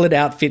brightly coloured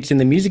outfits in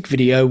the music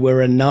video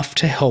were enough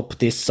to help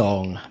this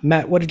song.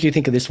 Matt, what did you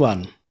think of this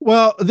one?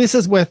 Well, this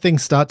is where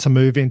things start to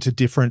move into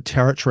different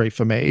territory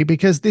for me,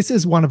 because this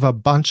is one of a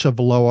bunch of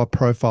lower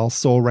profile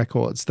Saw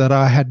records that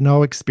I had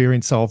no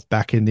experience of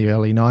back in the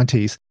early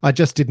 90s. I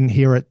just didn't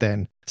hear it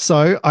then.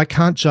 So I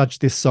can't judge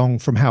this song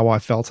from how I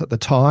felt at the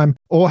time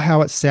or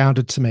how it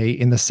sounded to me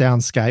in the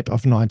soundscape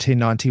of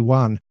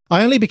 1991.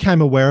 I only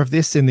became aware of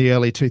this in the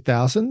early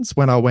 2000s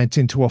when I went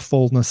into a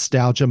full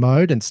nostalgia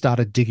mode and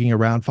started digging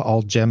around for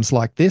old gems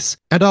like this,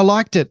 and I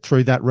liked it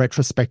through that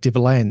retrospective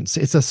lens.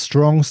 It's a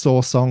strong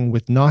Saw song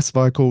with nice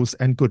vocals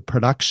and good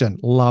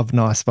production. Love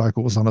nice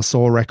vocals on a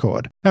Saw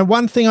record. And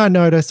one thing I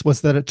noticed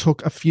was that it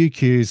took a few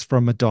cues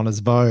from Madonna's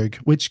Vogue,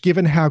 which,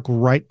 given how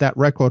great that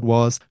record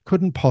was,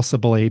 couldn't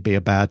possibly be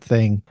a bad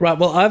thing. Right,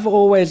 well, I've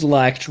always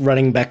liked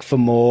Running Back for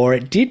More.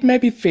 It did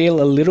maybe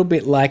feel a little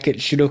bit like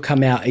it should have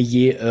come out a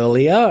year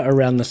earlier,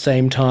 around the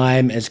same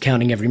time as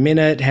Counting Every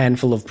Minute,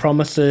 Handful of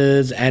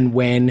Promises, and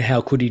When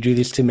How Could He Do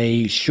This to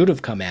Me should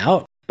have come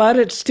out. But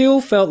it still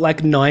felt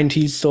like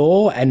 90s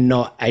Saw and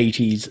not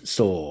 80s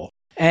Saw.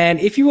 And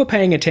if you were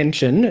paying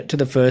attention to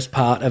the first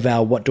part of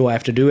our What Do I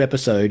Have to Do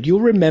episode, you'll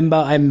remember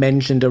I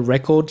mentioned a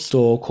record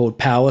store called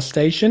Power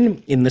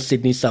Station in the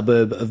Sydney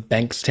suburb of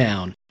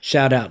Bankstown.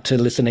 Shout out to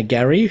listener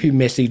Gary, who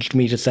messaged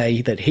me to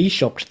say that he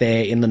shopped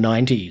there in the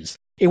 90s.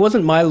 It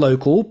wasn't my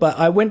local, but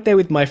I went there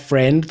with my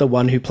friend, the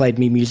one who played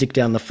me music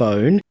down the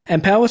phone,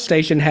 and Power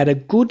Station had a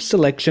good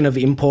selection of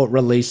import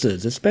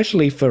releases,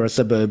 especially for a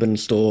suburban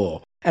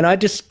store. And I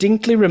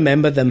distinctly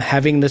remember them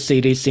having the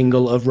CD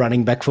single of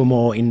Running Back for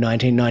More in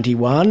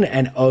 1991,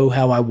 and oh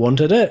how I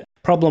wanted it.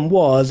 Problem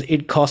was,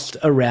 it cost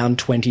around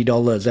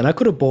 $20, and I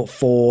could have bought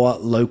 4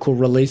 local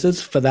releases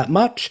for that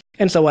much,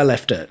 and so I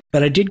left it.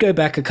 But I did go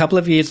back a couple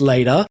of years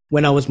later,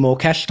 when I was more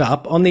cashed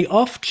up, on the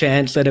off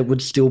chance that it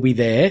would still be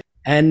there,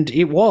 and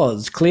it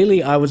was.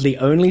 Clearly, I was the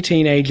only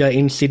teenager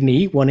in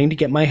Sydney wanting to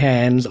get my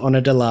hands on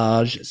a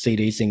Delage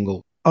CD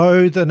single.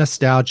 Oh, the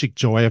nostalgic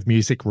joy of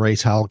music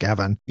retail,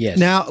 Gavin. Yes.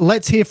 Now,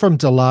 let's hear from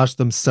Delage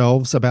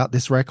themselves about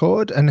this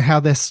record and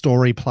how their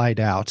story played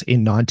out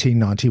in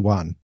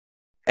 1991.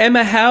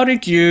 Emma, how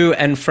did you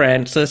and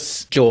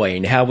Frances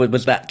join? How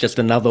was that just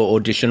another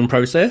audition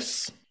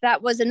process?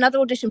 That was another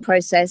audition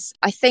process.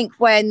 I think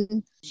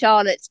when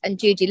Charlotte and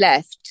Judy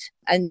left,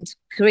 and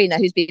Karina,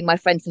 who's been my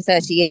friend for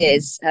 30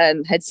 years,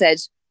 had said,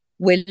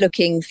 we're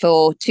looking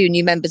for 2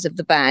 new members of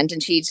the band.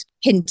 And she'd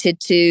hinted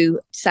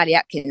to Sally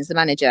Atkins, the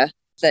manager,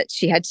 that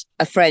she had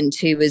a friend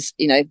who was,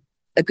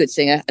 a good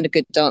singer and a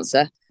good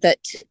dancer, that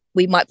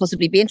we might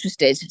possibly be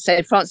interested.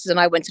 So Frances and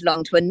I went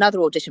along to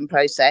another audition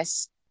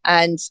process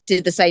and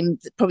did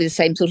probably the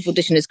same sort of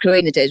audition as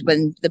Karina did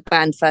when the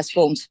band first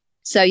formed.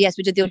 So yes,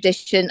 we did the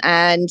audition,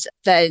 and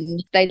then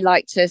they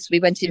liked us.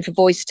 We went in for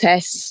voice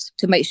tests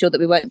to make sure that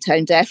we weren't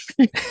tone deaf,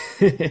 and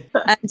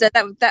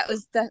that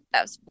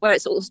was where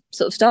it sort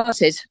of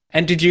started.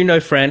 And did you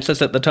know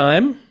Frances at the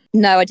time?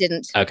 No, I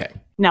didn't. Okay.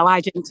 No, I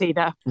didn't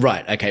either.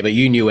 Right, okay, but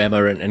you knew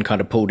Emma and kind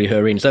of pulled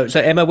her in. So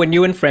Emma, when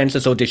you and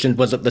Frances auditioned,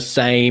 was it the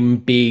same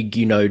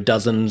big,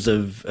 dozens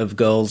of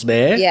girls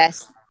there?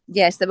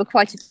 Yes, there were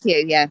quite a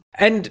few, yeah.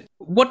 And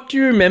what do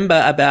you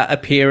remember about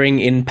appearing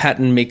in Pat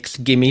and Mick's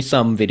Gimme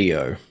Some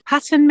video?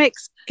 Pat and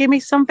Mick's Gimme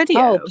Some video?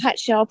 Oh, Pat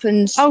Sharp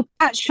and... Oh,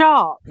 Pat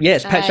Sharp.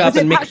 Yes, Pat Sharp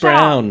and Mick Pat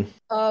Brown. Sharp?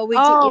 Oh, we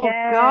did,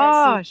 yes.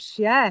 Gosh,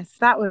 yes,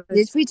 that was...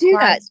 Did we do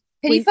that?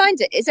 Can you find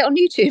it? Is it on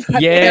YouTube?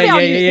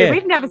 Yeah.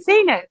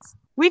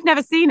 We've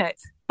never seen it,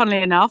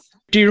 funnily enough.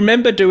 Do you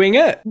remember doing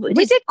it?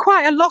 We did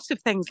quite a lot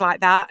of things like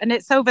that, and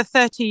it's over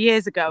 30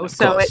 years ago,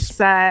 so it's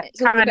a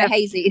bit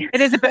hazy. It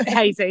is a bit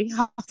hazy,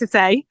 I have to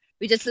say.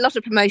 We did a lot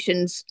of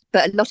promotions,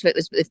 but a lot of it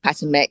was with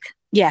Pat and Mick.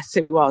 Yes,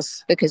 it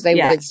was. Because they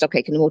were with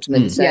Stockache and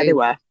Waterman. So yeah, they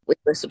were. We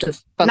were sort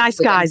of... Nice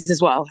guys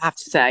as well, I have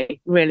to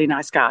say. Really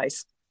nice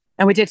guys.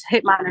 And we did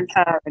Hitman and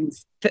Her and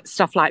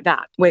stuff like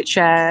that, which...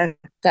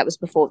 that was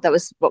before, that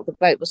was Rock the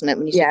Boat, wasn't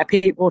it?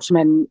 Pete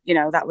Waterman,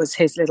 that was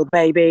his little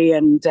baby,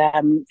 and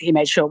he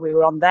made sure we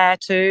were on there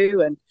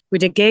too. And we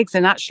did gigs,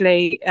 and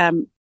actually,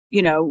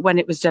 when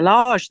it was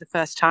Delage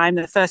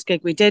the first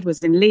gig we did was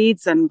in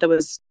Leeds, and there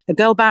was a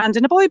girl band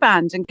and a boy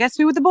band. And guess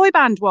who the boy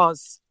band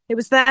was? It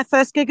was their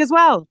first gig as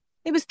well.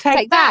 It was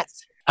Take That.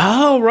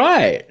 Oh,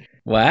 right.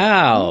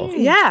 Wow.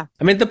 Yeah.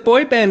 I mean, the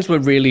boy bands were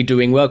really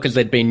doing well because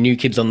there'd been New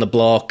Kids on the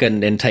Block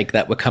and Take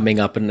That were coming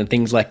up and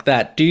things like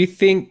that. Do you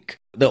think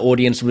the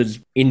audience was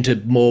into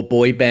more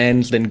boy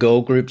bands than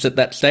girl groups at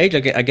that stage? I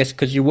guess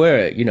because you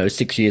were,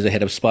 6 years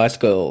ahead of Spice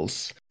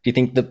Girls. Do you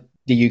think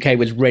the UK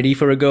was ready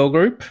for a girl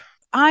group?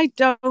 I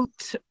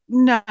don't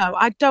know.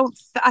 I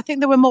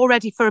think they were more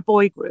ready for a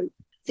boy group.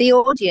 The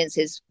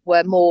audiences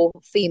were more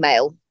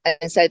female,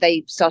 and so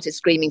they started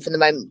screaming from the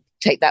moment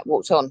Take That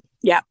Walked On.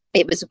 Yeah.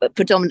 It was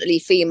predominantly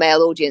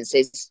female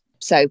audiences.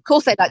 So, of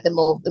course, they liked them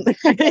more.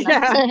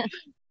 Yeah.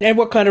 And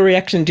what kind of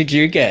reaction did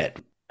you get?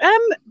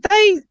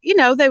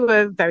 They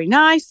were very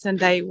nice, and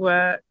they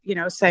were,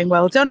 saying,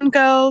 well done,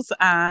 girls.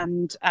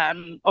 And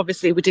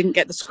obviously we didn't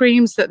get the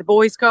screams that the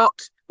boys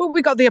got, but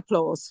we got the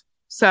applause.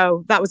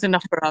 So that was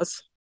enough for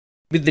us.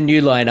 With the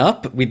new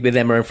lineup, with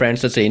Emma and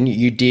Frances in,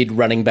 you did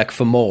Running Back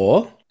for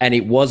More, and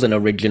it was an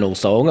original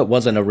song. It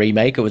wasn't a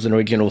remake. It was an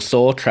original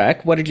Saw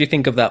track. What did you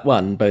think of that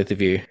one, both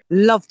of you?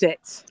 Loved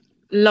it.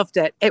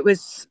 It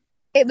was,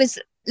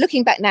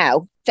 looking back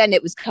now, then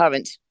it was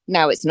current.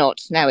 Now it's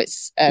not. Now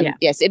it's,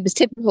 yes, it was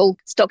typical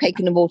Stock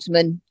Aitken and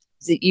Waterman,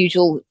 the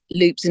usual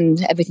loops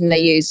and everything they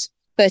use.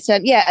 But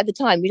at the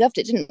time, we loved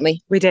it, didn't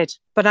we? We did.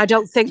 But I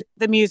don't think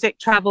the music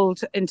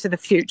travelled into the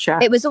future.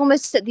 It was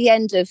almost at the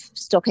end of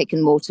Stock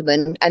Aitken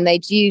Waterman, and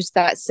they'd used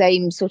that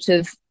same sort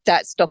of,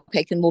 that Stock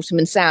Aitken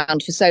Waterman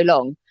sound for so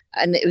long.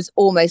 And it was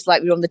almost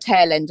like we were on the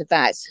tail end of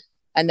that,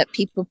 and that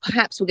people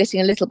perhaps were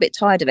getting a little bit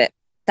tired of it.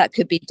 That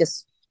could be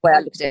just where I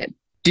looked at it.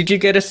 Did you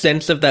get a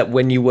sense of that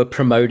when you were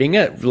promoting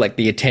it, like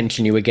the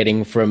attention you were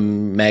getting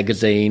from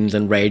magazines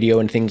and radio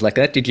and things like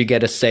that? Did you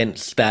get a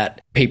sense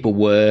that people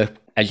were,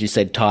 as you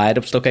said, tired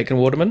of Stock Aitken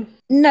Waterman?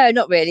 No,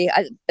 not really.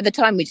 At the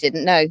time, we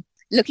didn't know.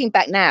 Looking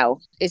back now,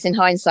 it's in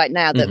hindsight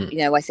now that,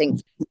 I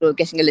think people were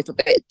getting a little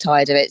bit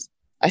tired of it.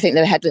 I think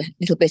they had a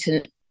little bit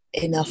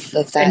enough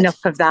of that.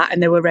 Enough of that,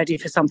 and they were ready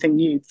for something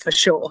new, for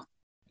sure.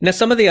 Now,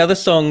 some of the other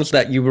songs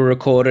that you were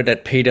recorded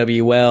at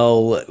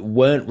PWL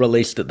weren't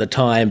released at the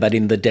time, but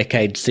in the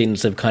decade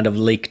since have kind of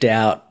leaked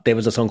out. There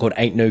was a song called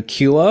Ain't No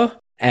Cure,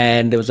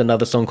 and there was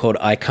another song called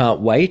I Can't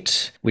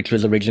Wait, which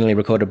was originally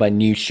recorded by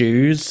New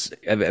Shoes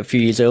a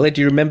few years earlier.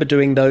 Do you remember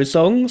doing those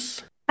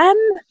songs? Do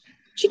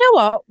you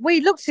know what?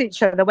 We looked at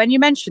each other when you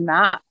mentioned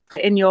that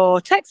in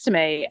your text to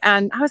me,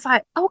 and I was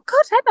like, oh,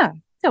 God, Emma, I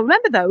don't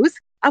remember those.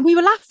 And we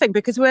were laughing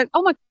because we were,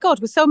 oh, my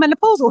God, we're so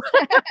menopausal.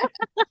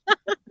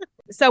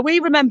 So we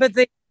remember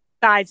the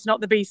sides,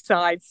 not the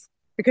B-sides,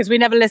 because we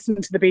never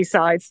listened to the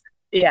B-sides.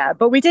 Yeah,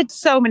 but we did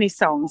so many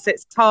songs.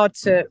 It's hard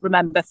to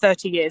remember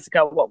 30 years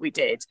ago what we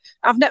did.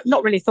 I've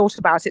not really thought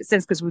about it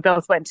since, because we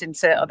both went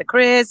into other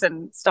careers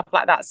and stuff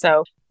like that.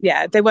 So,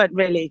 yeah, they weren't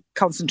really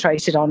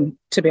concentrated on,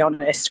 to be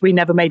honest. We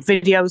never made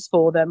videos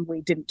for them.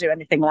 We didn't do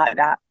anything like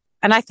that.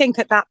 And I think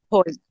at that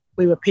point,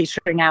 we were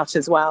petering out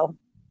as well.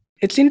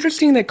 It's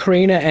interesting that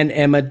Karina and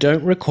Emma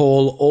don't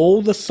recall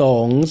all the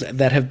songs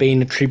that have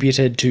been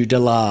attributed to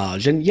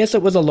Delage. And yes,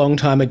 it was a long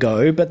time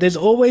ago, but there's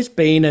always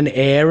been an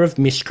air of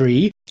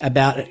mystery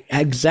about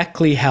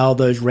exactly how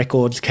those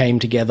records came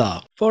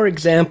together. For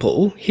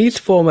example, here's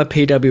former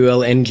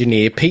PWL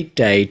engineer Pete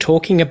Day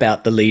talking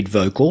about the lead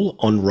vocal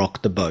on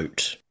Rock the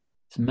Boat.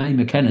 It's Mae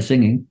McKenna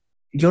singing.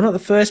 You're not the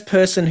first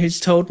person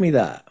who's told me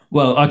that.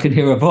 Well, I could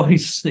hear her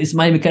voice. It's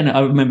Mae McKenna. I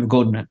remember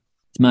recording it.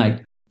 It's Mae.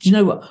 Do you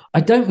know what?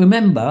 I don't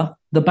remember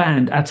the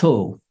band at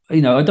all. I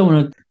don't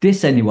want to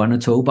diss anyone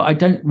at all, but I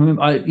don't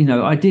remember.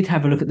 I did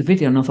have a look at the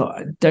video, and I thought,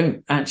 I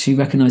don't actually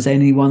recognise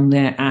anyone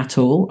there at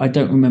all. I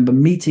don't remember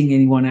meeting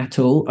anyone at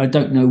all. I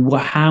don't know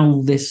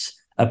how this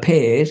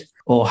appeared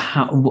or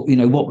how,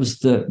 what was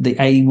the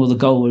aim or the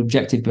goal or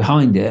objective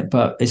behind it,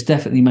 but it's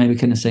definitely Mae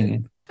McKenna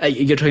singing.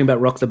 You're talking about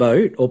Rock the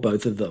Boat or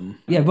both of them?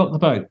 Yeah, Rock the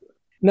Boat.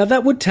 Now,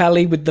 that would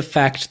tally with the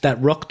fact that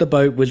Rock the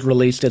Boat was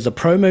released as a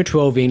promo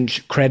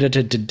 12-inch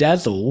credited to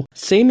Dazzle,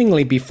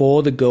 seemingly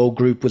before the girl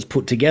group was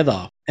put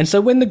together. And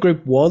so when the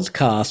group was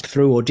cast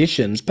through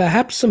auditions,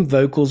 perhaps some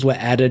vocals were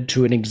added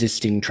to an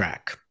existing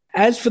track.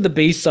 As for the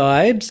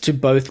B-sides to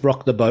both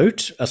Rock the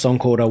Boat, a song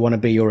called I Wanna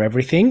Be Your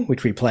Everything,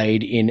 which we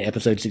played in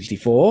episode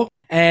 64,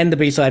 and the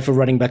B-side for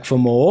Running Back for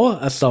More,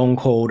 a song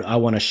called I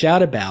Wanna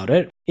Shout About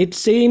It, it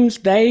seems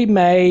they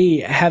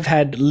may have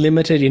had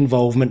limited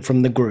involvement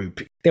from the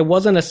group. There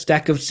wasn't a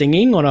stack of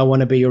singing on I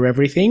Wanna Be Your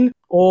Everything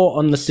or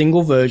on the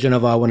single version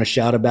of I Wanna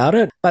Shout About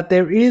It, but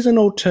there is an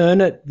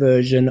alternate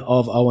version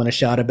of I Wanna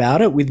Shout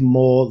About It with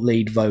more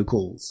lead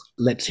vocals.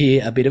 Let's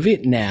hear a bit of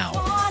it now.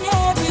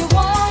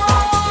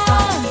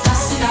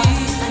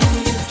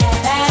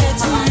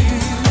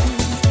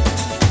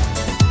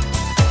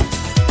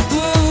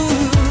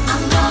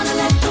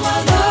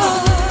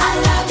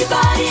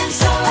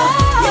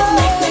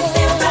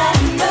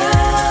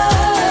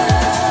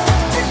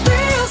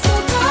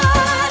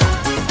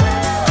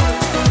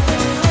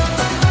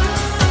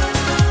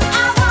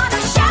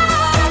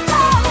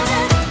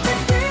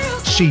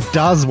 She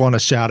does want to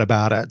shout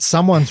about it.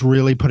 Someone's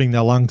really putting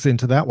their lungs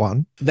into that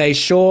one. They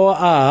sure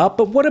are,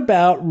 but what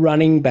about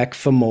Running Back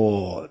for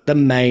More, the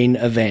main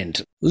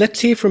event? Let's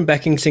hear from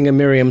backing singer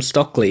Miriam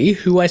Stockley,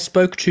 who I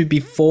spoke to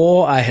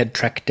before I had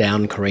tracked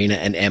down Karina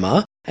and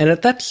Emma, and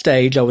at that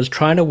stage I was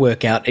trying to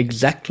work out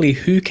exactly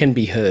who can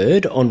be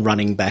heard on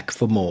Running Back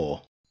for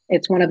More.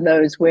 It's one of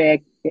those where,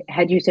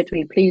 had you said to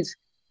me, please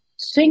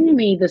sing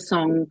me the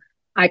song,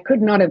 I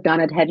could not have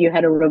done it had you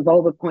had a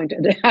revolver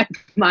pointed at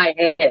my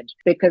head,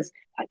 because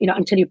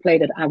until you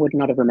played it, I would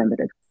not have remembered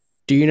it.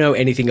 Do you know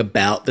anything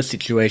about the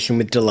situation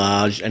with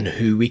Delage and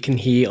who we can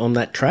hear on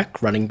that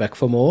track, Running Back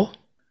for More?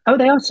 Oh,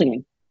 they are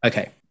singing.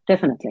 Okay.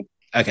 definitely.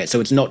 Okay,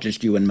 so it's not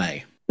just you and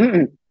May.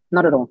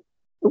 Not at all.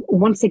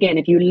 Once again,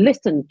 if you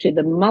listen to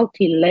the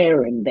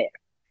multi-layering there,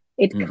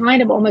 it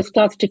kind of almost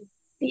starts to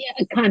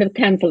kind of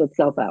cancel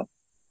itself out.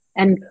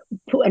 And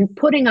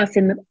putting us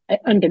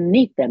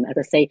underneath them, as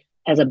I say,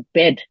 as a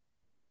bed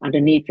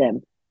underneath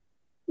them,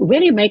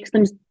 really makes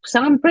them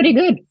sound pretty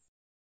good.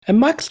 And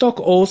Mike Stock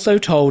also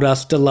told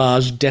us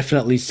Delage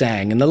definitely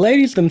sang, and the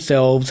ladies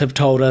themselves have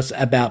told us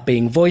about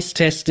being voice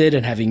tested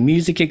and having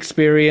music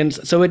experience,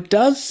 so it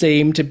does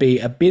seem to be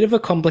a bit of a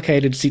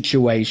complicated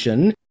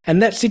situation, and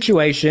that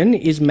situation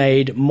is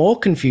made more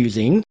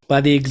confusing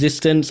by the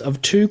existence of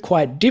two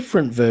quite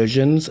different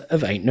versions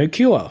of Ain't No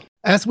Cure.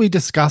 As we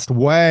discussed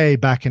way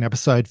back in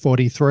episode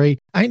 43,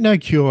 Ain't No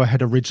Cure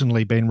had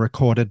originally been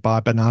recorded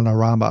by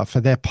Bananarama for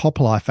their Pop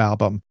Life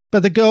album,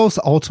 but the girls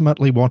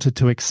ultimately wanted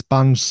to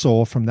expunge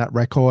Saw from that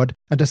record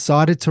and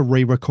decided to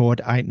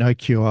re-record Ain't No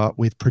Cure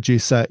with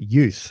producer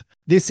Youth.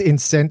 This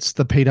incensed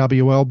the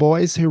PWL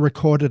boys, who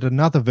recorded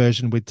another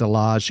version with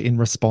Delage in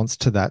response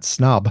to that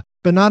snub.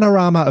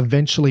 Bananarama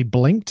eventually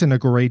blinked and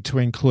agreed to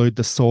include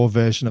the Saw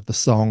version of the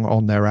song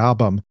on their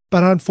album,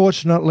 but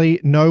unfortunately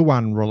no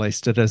one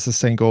released it as a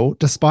single,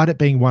 despite it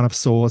being one of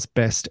Saw's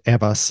best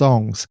ever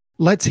songs.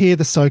 Let's hear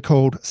the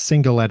so-called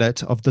single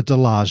edit of the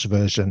Delage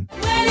version.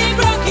 When he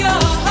broke your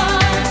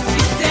heart, he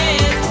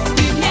said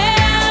you'd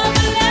never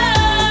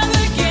love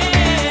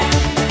again.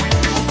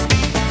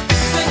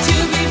 But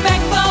you'll be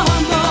back for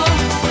more,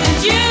 and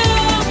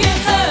you'll get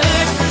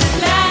hurt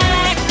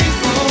like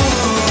before.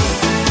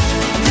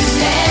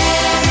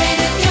 There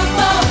ain't a cure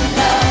for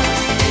love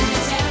in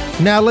the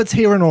town. Now let's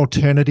hear an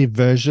alternative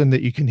version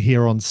that you can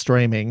hear on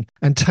streaming,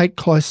 and take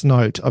close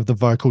note of the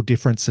vocal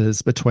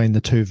differences between the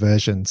two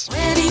versions.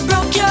 When he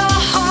broke your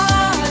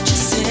heart, you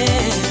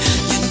said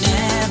you'd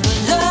never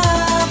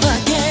love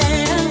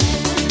again.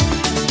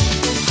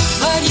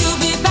 But you'll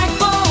be back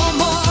for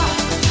more,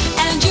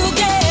 and you'll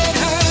get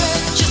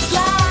hurt just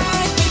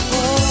like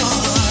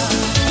before.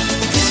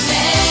 'Cause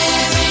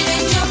there ain't a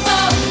cure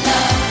for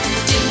love,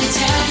 didn't they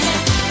tell you?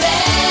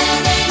 There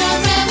ain't no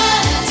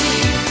remedy,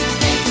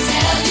 they can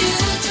tell you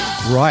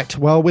just. Right,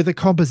 well, with a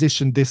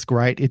composition this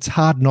great, it's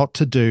hard not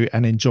to do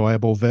an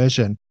enjoyable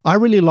version. I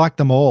really like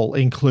them all,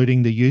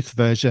 including the Youth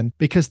version,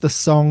 because the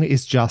song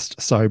is just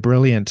so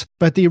brilliant.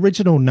 But the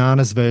original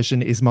Nana's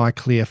version is my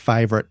clear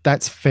favourite.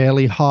 That's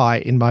fairly high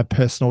in my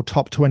personal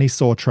top 20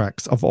 Saw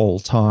tracks of all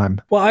time.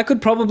 Well, I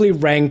could probably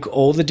rank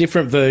all the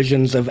different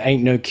versions of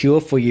Ain't No Cure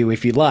for you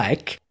if you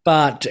like,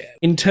 but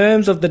in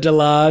terms of the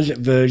Delage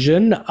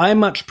version, I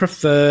much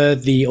prefer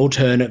the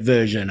alternate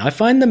version. I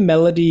find the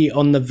melody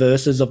on the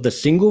verses of the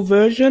single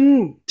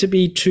version to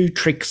be too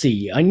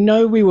tricksy. I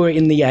know we were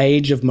in the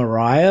age of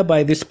Mariah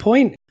by this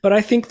point, but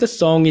I think the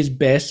song is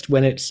best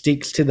when it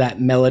sticks to that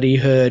melody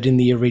heard in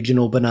the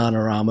original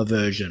Bananarama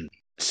version.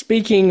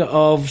 Speaking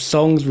of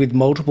songs with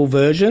multiple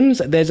versions,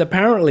 there's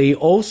apparently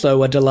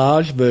also a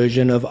Delage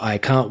version of I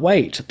Can't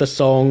Wait, the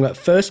song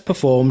first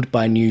performed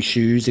by New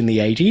Shoes in the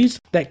 80s,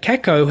 that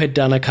Kako had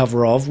done a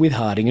cover of with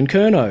Harding and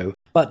Kerno.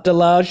 But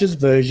Delage's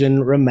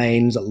version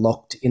remains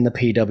locked in the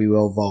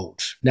PWL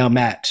vault. Now,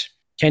 Matt,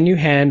 can you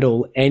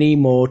handle any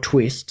more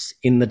twists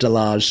in the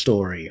Delage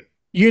story?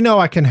 You know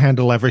I can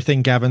handle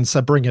everything, Gavin,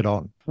 so bring it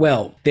on.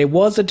 Well, there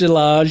was a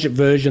Delage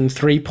version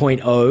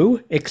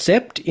 3.0,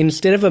 except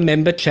instead of a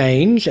member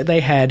change, they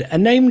had a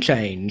name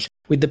change.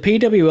 With the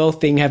PWL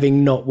thing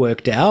having not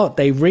worked out,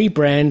 they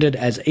rebranded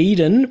as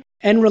Eden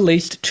and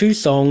released 2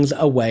 songs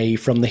away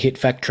from the Hit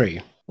Factory.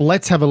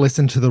 Let's have a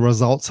listen to the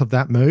results of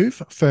that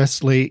move.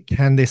 Firstly,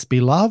 Can This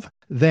Be Love?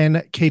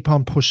 Then Keep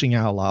On Pushing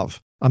Our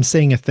Love. I'm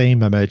seeing a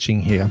theme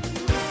emerging here.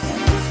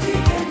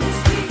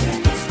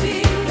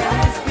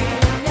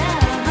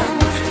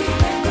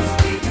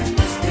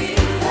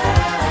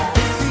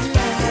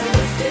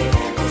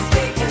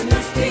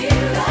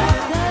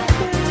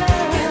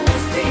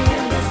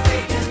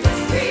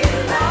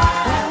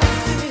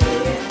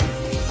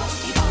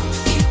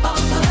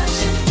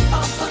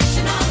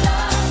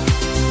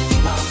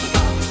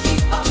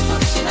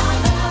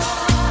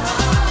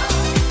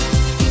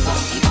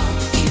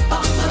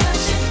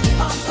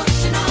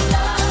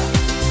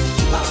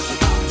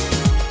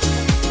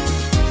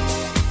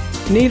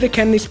 Neither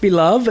Can This Be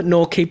Love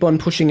nor Keep On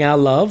Pushing Our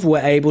Love were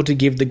able to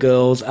give the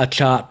girls a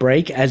chart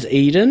break as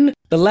Eden.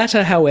 The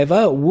latter,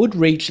 however, would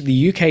reach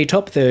the UK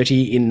Top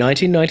 30 in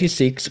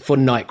 1996 for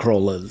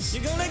Nightcrawlers.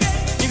 You're gonna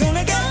get,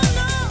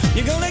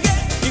 you're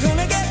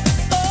gonna get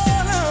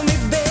all of me,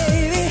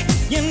 baby.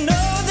 You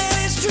know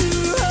that it's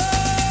true.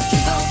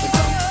 Keep on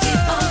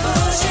pushing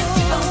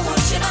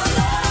our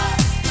love.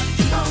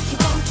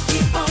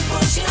 Keep on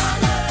pushing our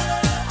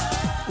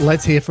love.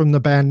 Let's hear from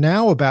the band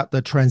now about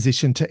the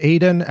transition to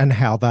Eden and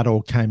how that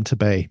all came to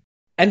be.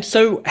 And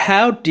so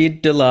how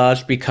did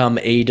Delage become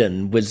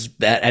Eden? Was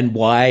that, and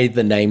why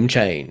the name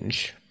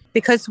change?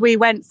 Because we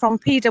went from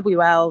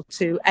PWL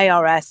to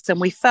ARS and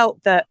we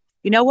felt that,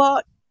 you know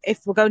what, if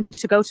we're going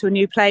to go to a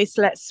new place,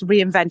 let's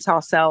reinvent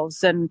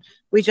ourselves. And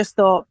we just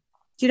thought,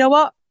 do you know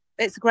what,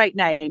 it's a great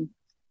name,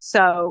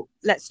 so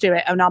let's do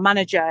it. And our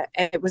manager,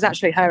 it was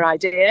actually her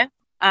idea.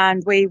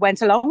 And we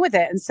went along with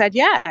it and said,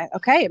 yeah,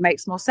 okay, it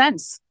makes more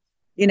sense.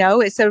 You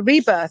know, it's a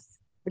rebirth,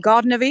 the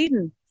Garden of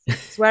Eden.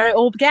 It's where it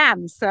all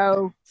began.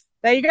 So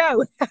there you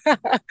go.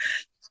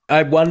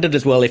 I wondered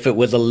as well if it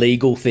was a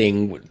legal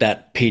thing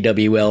that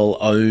PWL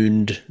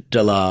owned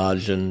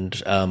Delage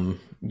and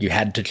you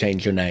had to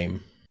change your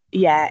name.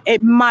 Yeah,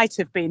 it might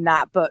have been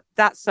that, but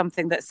that's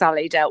something that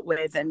Sally dealt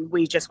with, and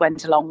we just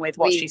went along with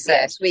what she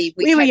said. Yes, we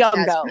were kept young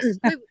as-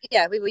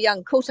 girls. we were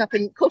young, caught up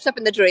in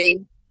the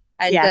dream,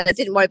 and Yes.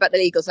 didn't worry about the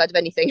legal side of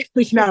anything.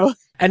 No.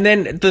 And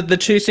then the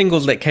two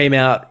singles that came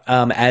out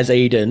as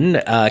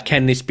Eden,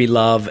 Can This Be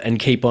Love and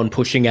Keep On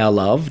Pushing Our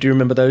Love. Do you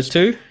remember those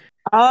two?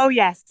 Oh,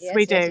 yes, Yes,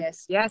 we do.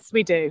 yes. Yes,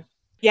 we do.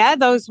 Yeah,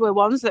 those were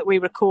ones that we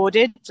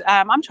recorded.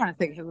 I'm trying to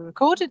think who we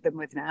recorded them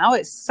with now.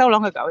 It's so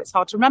long ago, it's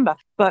hard to remember.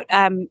 But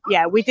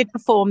yeah, we did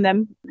perform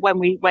them when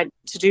we went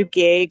to do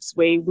gigs.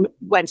 We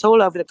went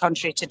all over the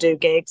country to do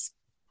gigs.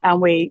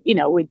 And we'd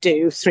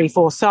do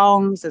 3-4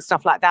 songs and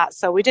stuff like that.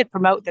 So we did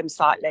promote them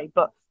slightly,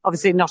 but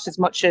obviously not as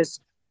much as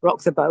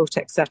Rock the Boat,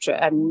 etc.,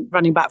 and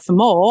Running Back for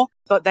More.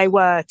 But they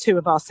were two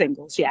of our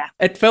singles, yeah.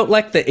 It felt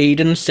like the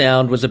Eden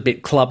sound was a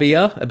bit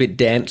clubbier, a bit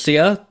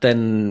dancier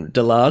than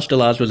Delage.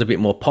 Delage was a bit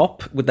more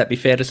pop. Would that be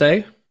fair to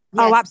say?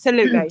 Oh,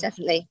 absolutely.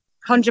 Definitely.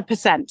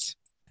 100%.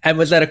 And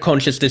was that a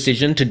conscious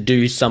decision to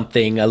do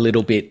something a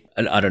little bit,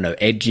 I don't know,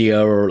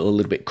 edgier or a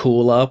little bit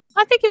cooler?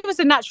 I think it was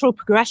a natural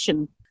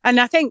progression. And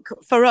I think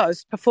for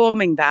us,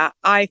 performing that,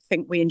 I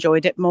think we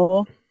enjoyed it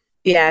more.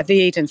 Yeah, the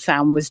Eden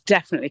sound was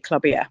definitely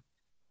clubbier.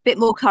 Bit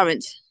more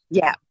current.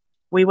 Yeah.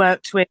 We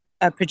worked with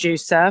a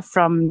producer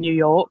from New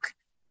York,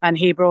 and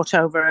he brought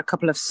over a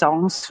couple of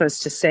songs for us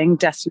to sing,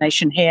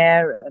 Destination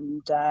Here,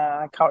 and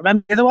I can't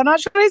remember the other one,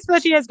 actually, it's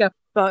 30 years ago.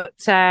 But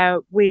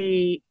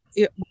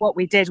what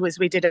we did was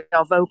we did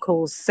our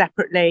vocals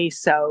separately.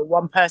 So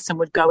one person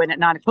would go in at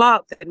 9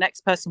 o'clock, the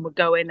next person would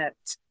go in at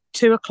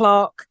 2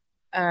 o'clock,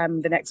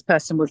 the next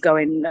person would go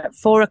in at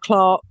 4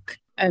 o'clock,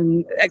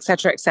 and et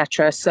cetera, et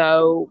cetera.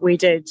 So we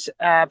did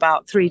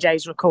about 3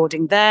 days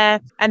recording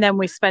there. And then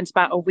we spent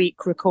about a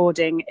week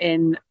recording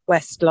in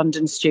West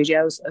London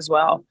studios as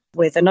well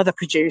with another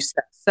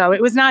producer. So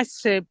it was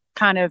nice to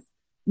kind of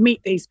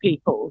meet these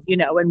people,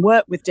 and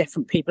work with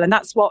different people. And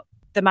that's what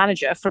the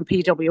manager from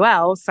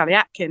PWL, Sally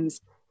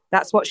Atkins,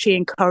 that's what she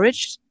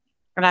encouraged.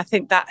 And I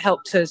think that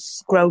helped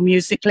us grow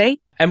musically.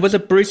 And was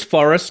it Bruce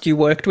Forrest you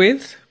worked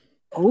with?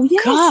 Oh,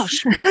 yes.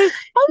 Gosh.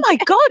 Oh, my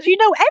God. You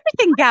know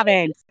everything,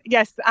 Gavin.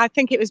 Yes, I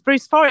think it was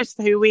Bruce Forrest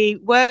who we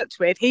worked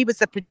with. He was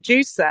the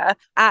producer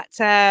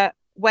at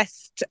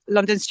West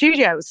London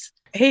Studios.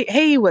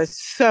 He was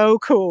so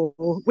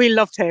cool. We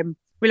loved him.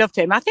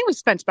 I think we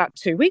spent about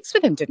 2 weeks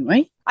with him, didn't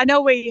we? I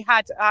know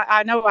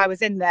I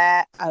was in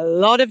there a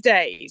lot of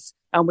days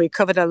and we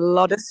covered a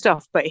lot of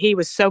stuff, but he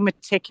was so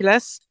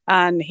meticulous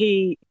and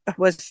he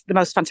was the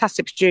most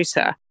fantastic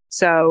producer.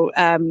 So,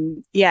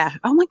 yeah.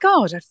 Oh, my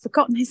God, I've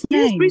forgotten his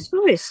name. Yes, Bruce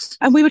Forrest.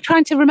 And we were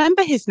trying to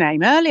remember his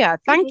name earlier.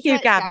 Thank you,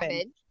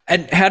 Gavin.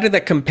 And how did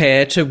that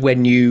compare to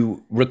when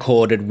you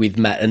recorded with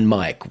Matt and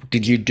Mike?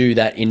 Did you do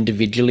that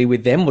individually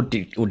with them or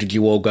did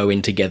you all go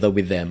in together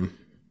with them?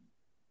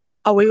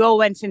 Oh, we all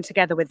went in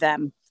together with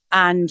them.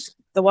 And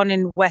the one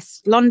in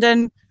West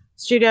London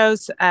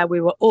Studios, we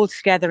were all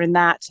together in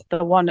that.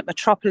 The one at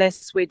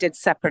Metropolis, we did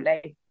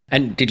separately.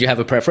 And did you have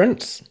a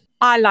preference?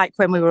 I like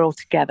when we were all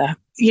together.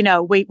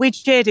 We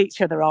cheered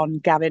each other on,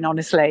 Gavin,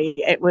 honestly.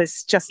 It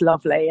was just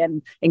lovely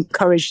and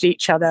encouraged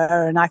each other.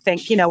 And I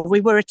think,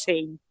 we were a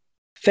team.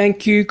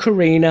 Thank you,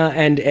 Karina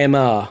and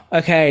Emma.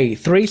 Okay,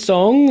 3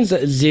 songs,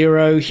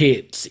 0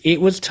 hits. It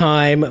was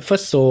time for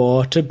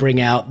Saw to bring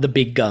out the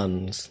big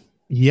guns.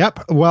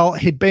 Yep. Well,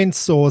 he'd been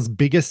Saw's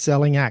biggest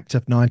selling act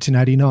of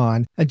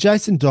 1989, and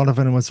Jason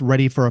Donovan was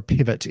ready for a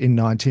pivot in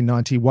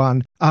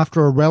 1991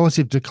 after a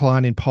relative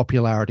decline in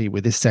popularity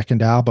with his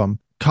second album.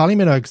 Kylie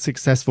Minogue's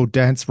successful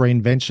dance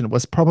reinvention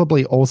was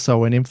probably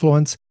also an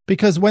influence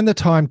because when the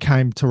time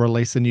came to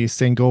release a new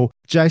single,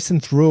 Jason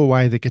threw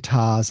away the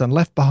guitars and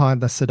left behind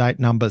the sedate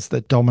numbers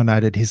that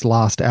dominated his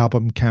last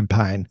album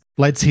campaign.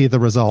 Let's hear the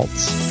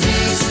results.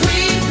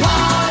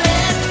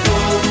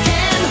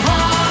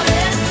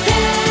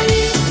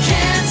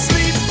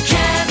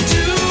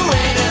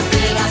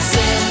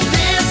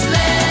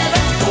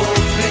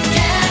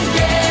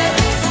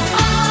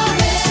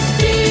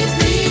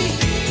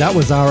 That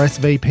was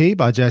R.S.VP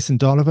by Jason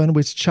Donovan,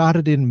 which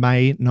charted in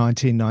May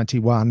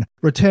 1991,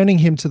 returning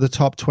him to the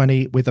top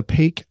 20 with a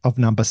peak of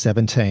number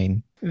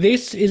 17.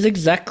 This is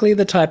exactly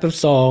the type of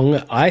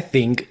song I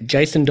think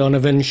Jason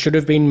Donovan should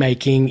have been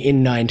making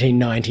in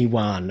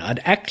 1991.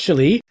 I'd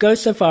actually go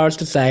so far as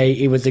to say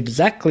it was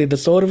exactly the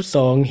sort of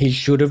song he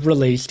should have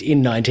released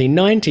in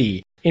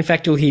 1990. In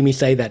fact, you'll hear me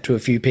say that to a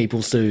few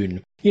people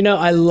soon.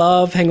 I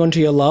love Hang On To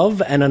Your Love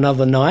and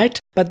Another Night,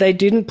 but they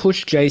didn't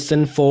push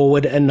Jason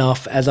forward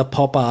enough as a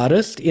pop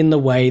artist in the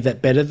way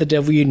that Better the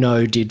Devil You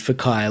Know did for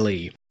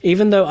Kylie.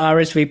 Even though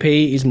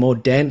R.S.VP is more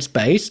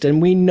dance-based,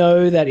 and we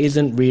know that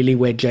isn't really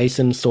where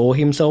Jason saw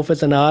himself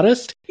as an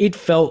artist, it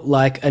felt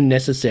like a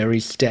necessary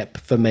step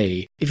for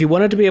me. If you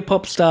wanted to be a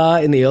pop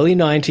star in the early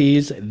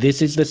 90s,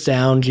 this is the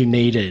sound you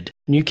needed.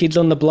 New Kids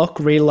on the Block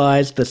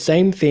realised the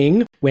same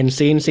thing when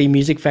C+C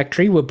Music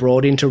Factory were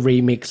brought in to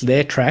remix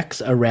their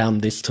tracks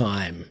around this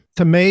time.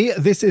 To me,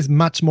 this is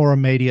much more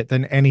immediate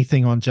than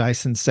anything on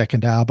Jason's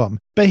second album.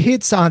 But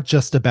hits aren't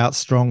just about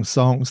strong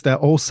songs, they're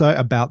also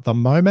about the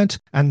moment,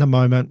 and the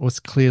moment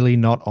was clearly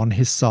not on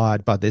his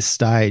side by this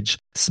stage.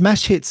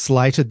 Smash Hits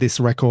slated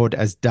this record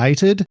as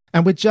dated,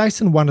 and with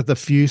Jason one of the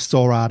few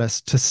soul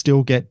artists to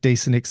still get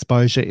decent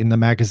exposure in the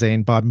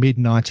magazine by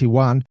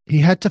mid-91, he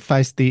had to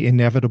face the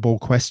inevitable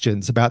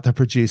questions about the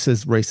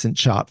producer's recent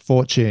chart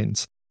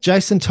fortunes.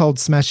 Jason told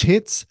Smash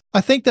Hits, "I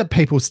think that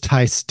people's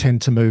tastes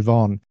tend to move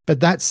on, but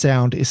that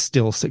sound is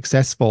still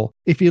successful.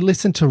 If you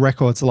listen to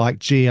records like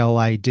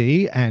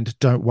GLAD and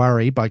Don't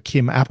Worry by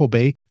Kim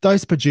Appleby,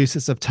 those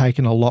producers have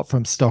taken a lot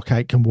from Stock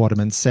Aitken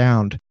Waterman's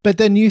sound, but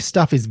their new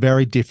stuff is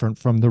very different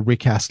from the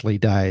Rick Astley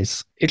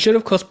days." It should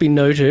of course be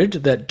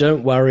noted that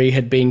Don't Worry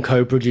had been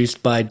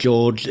co-produced by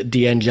George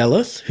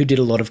DeAngelis, who did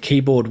a lot of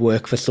keyboard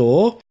work for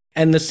Saw,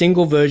 and the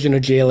single version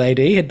of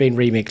GLAD had been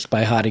remixed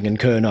by Harding and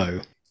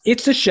Curnow.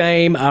 It's a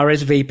shame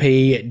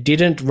R.S.VP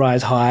didn't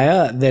rise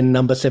higher than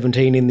number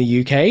 17 in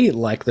the UK,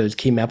 like those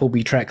Kim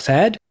Appleby tracks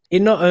had.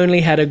 It not only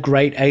had a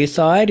great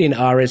A-side in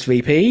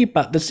R.S.VP,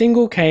 but the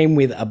single came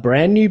with a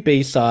brand new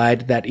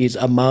B-side that is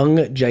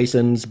among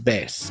Jason's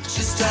best.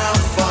 Just how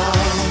far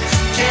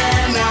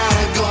can I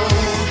go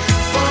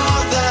for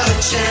the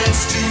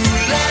chance to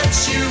let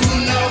you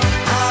know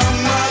how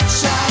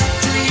much I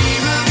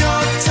dream of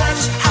your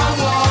touch? I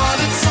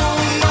want it so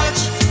much,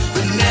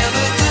 but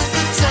never does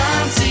the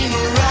time seem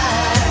right.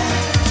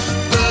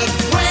 But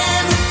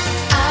when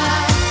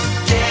I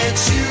get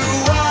you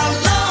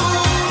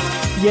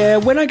alone. Yeah,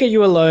 When I Get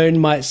You Alone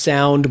might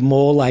sound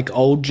more like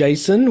old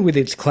Jason with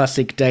its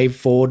classic Dave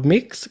Ford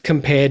mix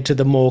compared to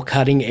the more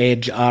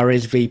cutting-edge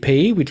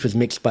R.S.VP, which was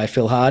mixed by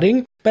Phil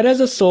Harding. But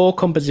as a Saw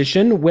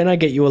composition, When I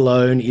Get You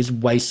Alone is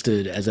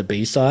wasted as a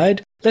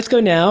B-side. Let's go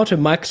now to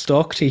Mike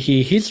Stock to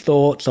hear his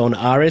thoughts on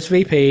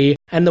R.S.VP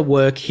and the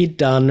work he'd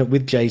done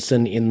with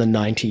Jason in the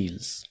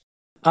 90s.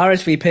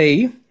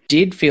 R.S.VP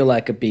did feel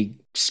like a big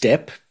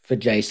step for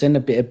Jason, a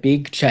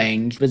big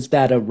change. Was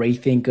that a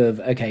rethink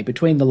of, okay,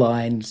 Between the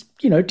Lines,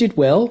 did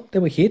well,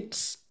 there were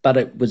hits, but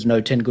it was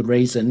no 10 Good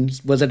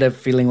Reasons. Was it a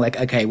feeling like,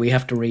 okay, we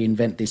have to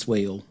reinvent this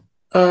wheel?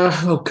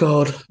 Oh,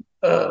 God.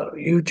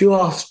 You do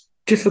ask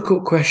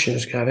difficult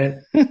questions,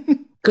 Gavin.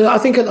 Because I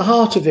think at the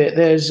heart of it,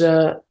 there's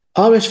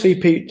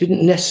R.S.VP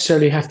didn't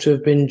necessarily have to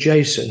have been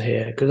Jason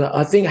here, because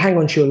I think Hang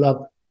On To Your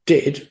Love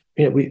did.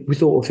 We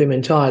thought of him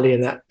entirely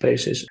in that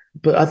basis.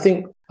 But I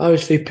think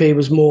R.S.VP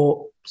was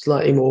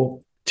slightly more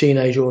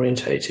teenage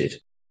orientated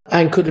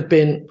and could have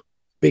been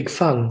big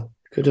fun,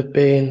 could have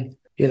been,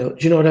 do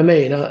you know what I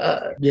mean?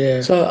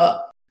 Yeah. So,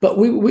 but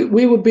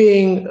we were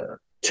being,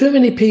 too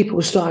many people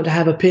were starting to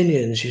have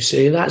opinions, you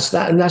see, and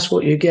that's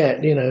what you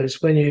get,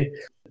 it's when you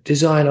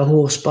design a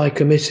horse by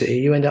committee,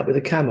 you end up with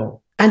a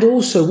camel. And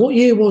also, what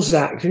year was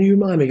that? Can you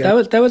remind me?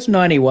 That was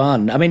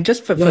 91. I mean,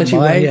 just for 91,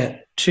 my yeah.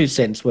 2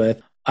 cents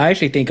worth, I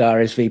actually think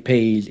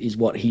R.S.VP is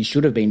what he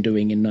should have been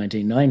doing in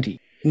 1990.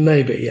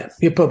 Maybe, yeah.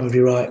 You're probably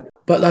right.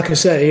 But like I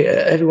say,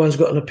 everyone's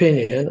got an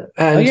opinion.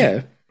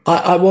 And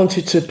I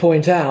wanted to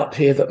point out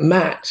here that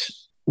Matt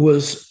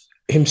was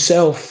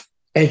himself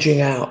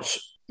edging out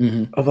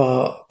of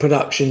our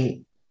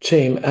production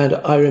team. And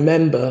I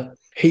remember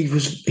he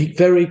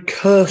very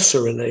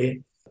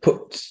cursorily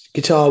put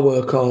guitar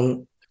work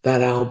on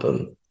that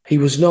album. He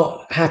was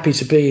not happy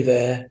to be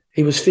there.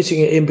 He was fitting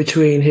it in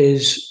between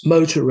his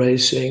motor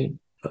racing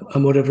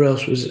and whatever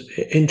else was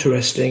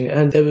interesting.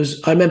 And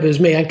I remember it was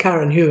me and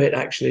Karen Hewitt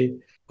actually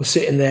was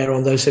sitting there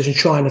on those sessions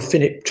trying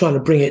to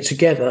bring it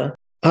together.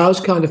 I was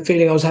kind of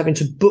feeling I was having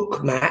to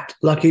book Matt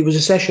like he was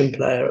a session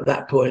player at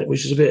that point,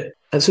 which is a bit...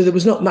 And so there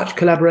was not much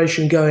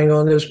collaboration going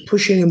on. There was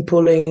pushing and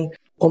pulling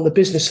on the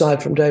business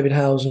side from David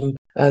Housen,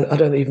 and I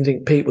don't even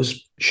think Pete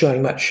was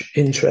showing much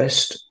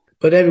interest.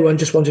 But everyone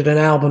just wanted an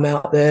album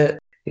out there,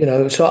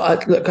 So I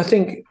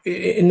think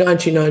in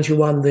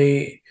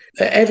 1991,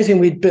 everything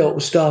we'd built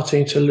was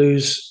starting to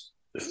lose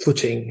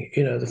footing.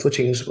 The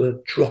footings were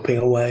dropping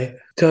away.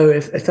 So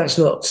if that's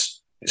not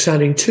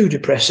sounding too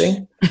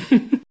depressing.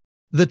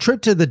 The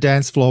trip to the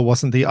dance floor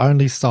wasn't the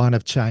only sign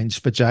of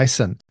change for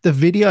Jason. The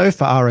video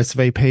for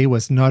R.S.VP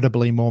was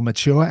notably more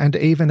mature and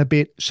even a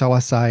bit, shall I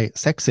say,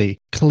 sexy.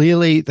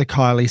 Clearly, the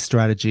Kylie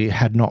strategy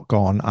had not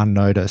gone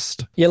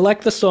unnoticed. Yeah,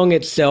 like the song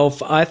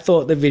itself, I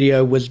thought the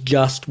video was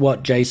just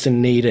what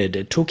Jason needed.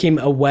 It took him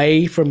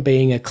away from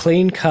being a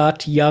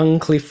clean-cut, young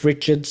Cliff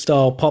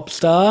Richard-style pop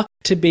star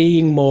to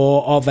being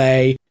more of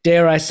a,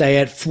 dare I say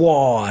it,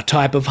 fwa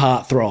type of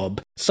heartthrob.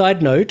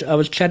 Side note, I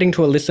was chatting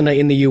to a listener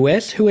in the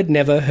US who had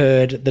never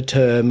heard the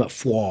term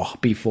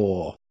fwa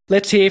before.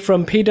 Let's hear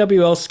from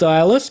PWL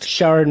stylist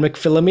Sharon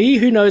McPhillamy,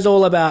 who knows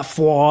all about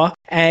fwa,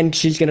 and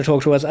she's going to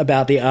talk to us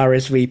about the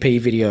R.S.VP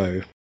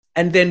video.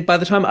 And then by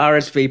the time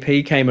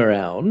RSVP came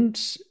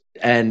around,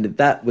 and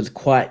that was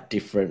quite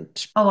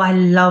different. Oh, I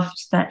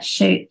loved that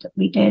shoot that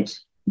we did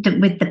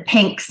with the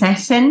pink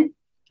satin.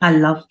 I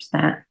loved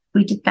that.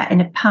 We did that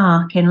in a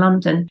park in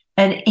London.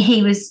 And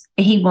he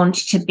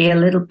wanted to be a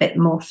little bit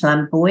more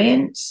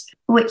flamboyant,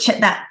 which at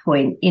that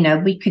point,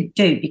 we could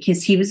do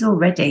because he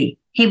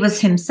was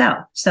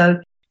himself.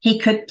 So he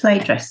could play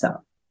dress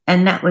up.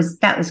 And that was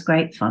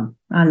great fun.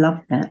 I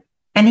loved that.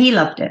 And he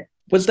loved it.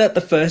 Was that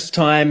the first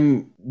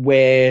time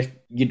where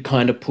you'd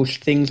kind of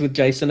pushed things with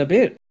Jason a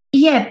bit?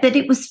 Yeah, but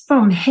it was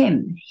from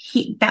him.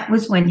 That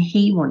was when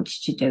he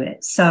wanted to do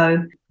it.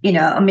 So,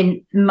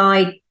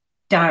 my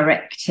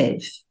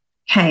directive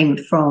came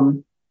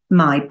from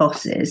my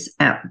bosses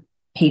at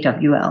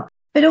PWL,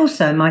 but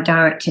also my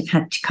directive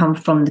had to come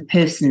from the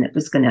person that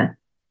was going to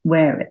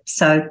wear it.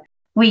 So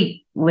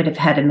we would have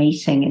had a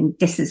meeting and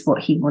this is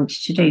what he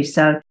wanted to do.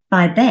 So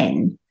by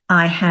then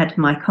I had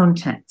my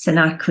contacts and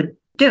I could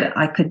do it.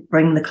 I could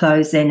bring the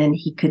clothes in and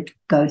he could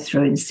go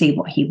through and see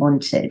what he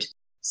wanted.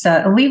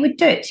 So we would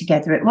do it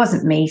together. It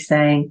wasn't me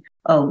saying,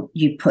 oh,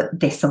 you put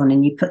this on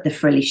and you put the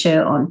frilly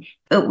shirt on.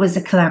 It was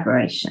a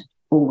collaboration,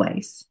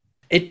 always.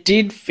 It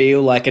did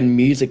feel like, and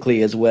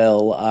musically as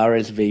well,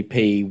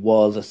 R.S.VP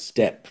was a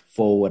step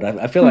forward.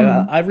 I feel like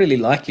I really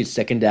like his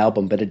second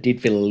album, but it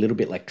did feel a little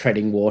bit like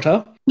treading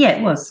water. Yeah,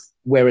 it was.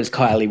 Whereas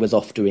Kylie was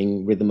off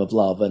doing Rhythm of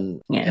Love,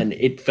 and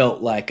it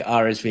felt like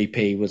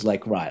R.S.VP was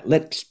like, right,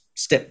 let's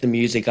step the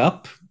music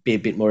up, be a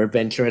bit more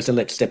adventurous, and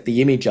let's step the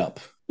image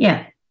up.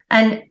 Yeah,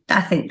 and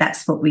I think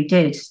that's what we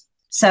did.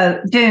 So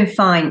Doing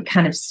Fine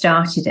kind of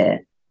started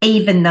it,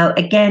 even though,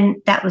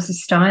 again, that was a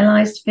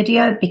stylized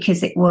video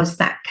because it was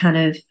that kind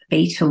of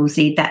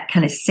Beatlesy, that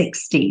kind of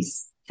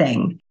 60s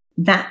thing.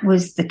 That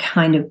was the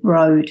kind of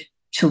road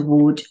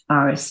toward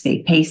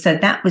RSVP. So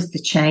that was the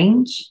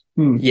change.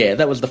 Yeah,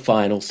 that was the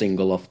final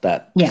single off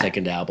that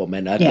second album.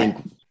 And I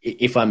think,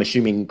 if I'm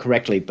assuming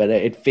correctly, but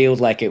it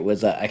feels like it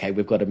was, okay,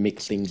 we've got to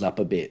mix things up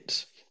a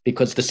bit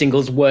because the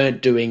singles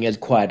weren't doing as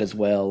quite as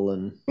well.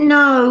 And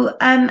no,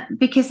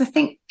 because I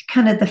think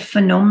kind of the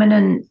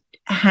phenomenon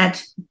had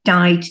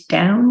died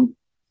down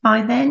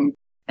by then.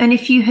 And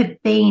if you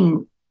had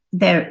been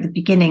there at the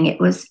beginning, it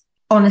was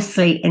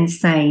honestly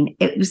insane.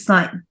 It was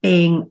like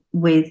being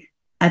with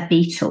a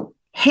Beatle,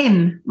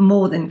 him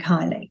more than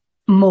Kylie,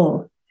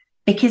 more,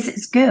 because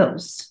it's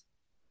girls.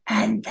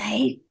 And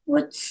they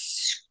would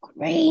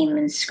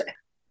scream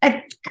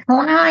and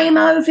climb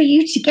over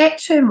you to get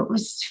to him. It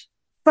was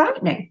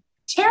frightening,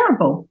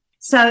 terrible.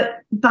 So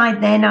by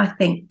then, I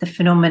think the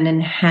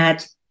phenomenon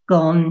had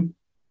gone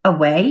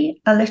away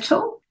a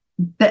little,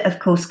 but of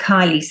course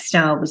Kylie's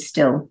star was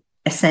still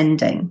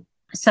ascending,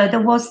 so there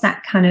was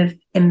that kind of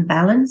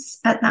imbalance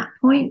at that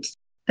point.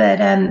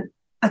 But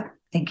I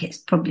think it's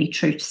probably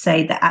true to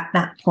say that at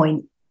that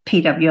point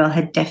PWL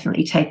had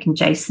definitely taken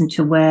Jason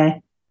to where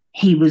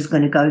he was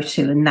going to go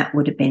to, and that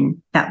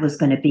was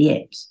going to be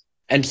it.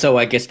 And so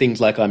I guess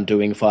things like I'm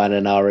Doing Fine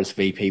and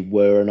RSVP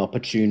were an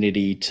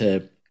opportunity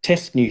to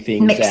test new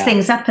things,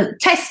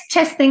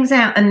 test things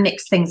out and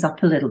mix things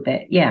up a little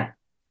bit. Yeah.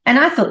 And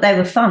I thought they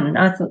were fun.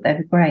 I thought they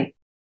were great.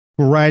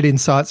 Great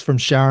insights from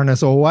Sharon,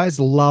 as always.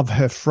 Love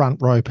her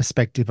front row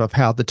perspective of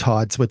how the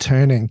tides were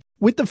turning.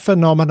 With the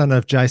phenomenon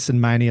of Jason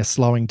Mania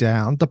slowing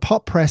down, the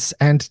pop press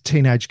and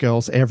teenage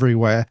girls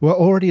everywhere were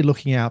already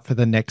looking out for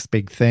the next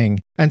big thing.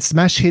 And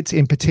Smash Hits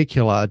in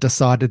particular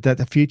decided that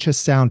the future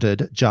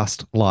sounded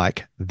just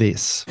like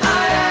this.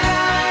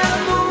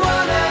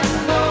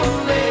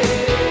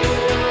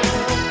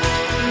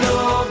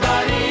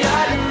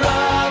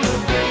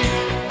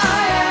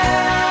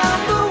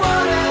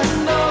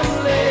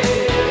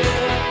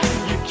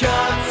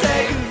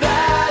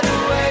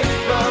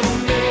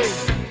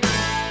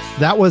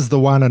 That was The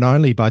One and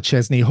Only by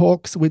Chesney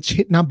Hawkes, which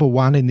hit number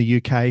 1 in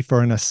the UK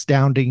for an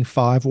astounding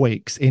 5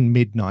 weeks in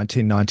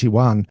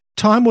mid-1991.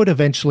 Time would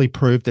eventually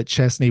prove that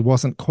Chesney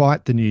wasn't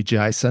quite the new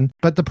Jason,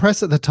 but the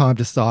press at the time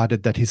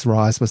decided that his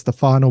rise was the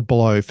final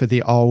blow for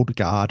the old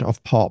guard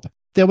of pop.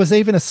 There was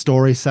even a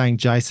story saying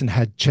Jason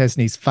had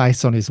Chesney's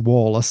face on his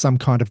wall as some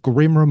kind of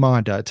grim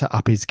reminder to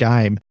up his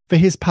game. For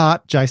his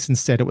part, Jason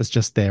said it was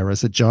just there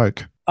as a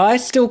joke. I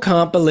still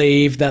can't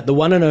believe that The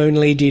One and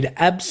Only did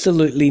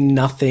absolutely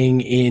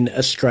nothing in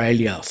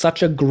Australia.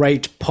 Such a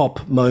great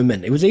pop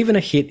moment. It was even a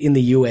hit in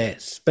the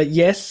US. But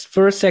yes,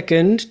 for a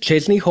second,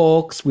 Chesney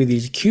Hawkes with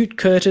his cute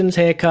curtains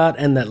haircut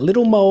and that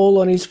little mole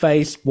on his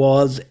face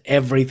was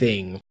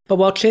everything. But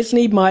while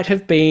Chesney might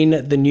have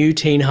been the new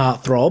teen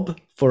heartthrob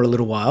for a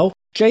little while,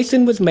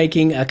 Jason was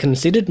making a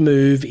considered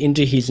move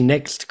into his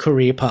next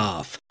career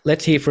path.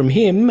 Let's hear from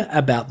him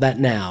about that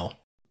now.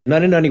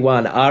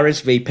 1991,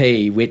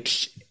 RSVP,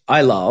 which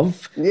I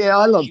love. Yeah,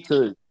 I love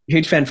too.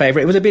 Huge fan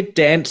favourite. It was a bit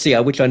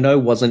dancier, which I know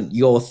wasn't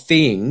your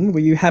thing. Were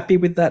you happy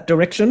with that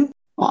direction?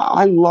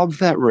 I love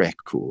that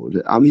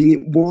record. I mean,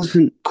 it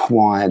wasn't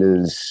quite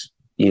as,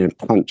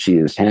 punchy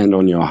as Hand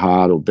on Your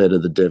Heart or Better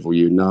the Devil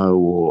You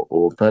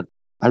Know, but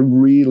I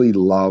really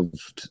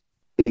loved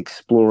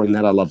exploring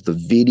that. I loved the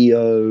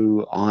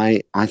video.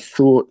 I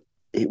thought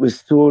it was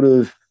sort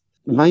of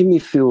made me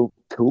feel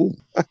cool.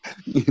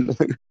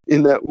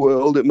 In that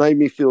world, it made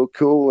me feel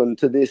cool. And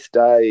to this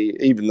day,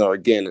 even though,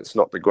 again, it's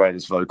not the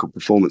greatest vocal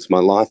performance of my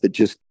life,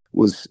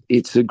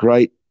 it's a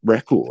great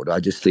record. I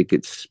just think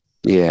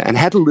and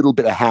had a little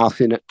bit of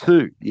house in it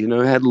too,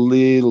 had a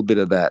little bit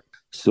of that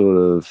sort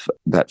of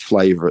that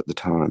flavour at the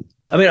time.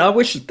 I mean, I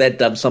wish they'd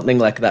done something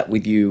like that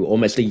with you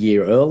almost a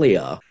year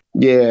earlier.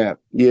 Yeah,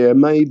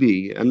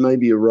 maybe. And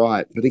maybe you're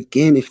right. But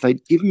again, if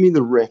they'd given me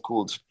the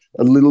records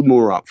a little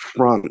more up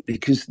front,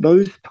 because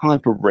those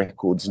type of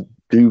records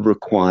do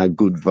require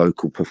good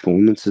vocal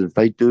performances.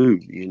 They do,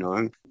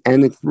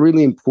 And it's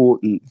really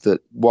important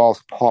that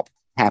whilst pop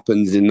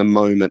happens in the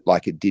moment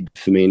like it did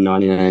for me in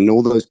 99, and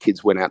all those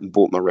kids went out and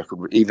bought my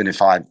record, even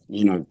if I,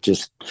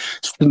 just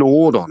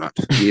snored on it,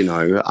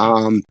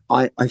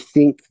 I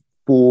think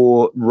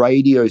for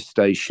radio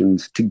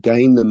stations to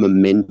gain the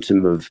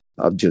momentum of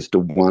just a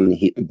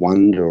one-hit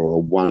wonder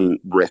or one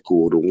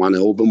record or one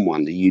album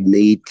wonder, you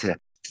need to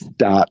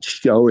start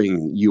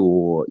showing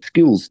your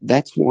skills.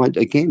 That's why,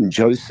 again,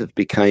 Joseph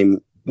became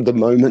the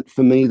moment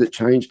for me that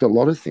changed a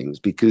lot of things,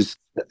 because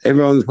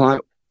everyone's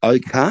like,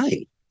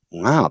 okay,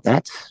 wow,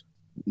 that's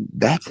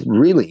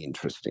really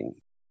interesting.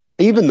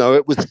 Even though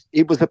it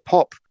was a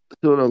pop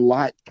sort of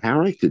light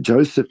character.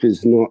 Joseph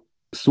is not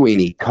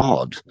Sweeney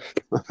Todd,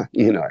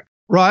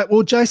 Right.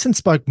 Well, Jason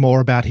spoke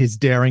more about his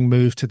daring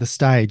move to the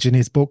stage in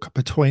his book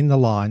Between the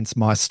Lines,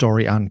 My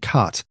Story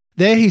Uncut.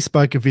 There he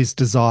spoke of his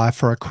desire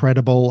for a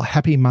credible,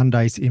 Happy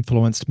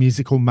Mondays-influenced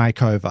musical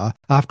makeover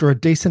after a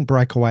decent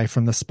breakaway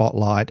from the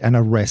spotlight and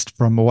a rest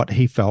from what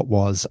he felt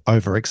was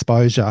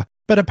overexposure.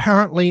 But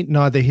apparently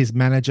neither his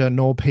manager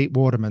nor Pete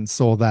Waterman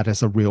saw that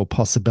as a real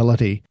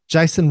possibility.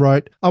 Jason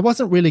wrote, "I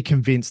wasn't really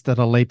convinced that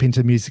a leap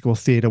into musical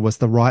theatre was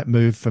the right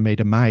move for me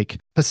to make.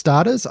 For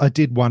starters, I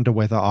did wonder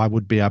whether I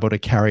would be able to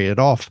carry it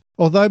off.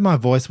 Although my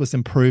voice was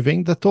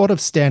improving, the thought of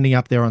standing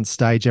up there on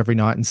stage every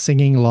night and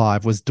singing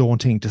live was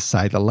daunting to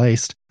say the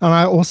least. And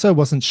I also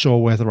wasn't sure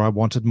whether I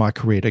wanted my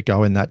career to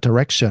go in that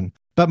direction.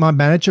 But my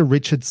manager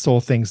Richard saw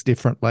things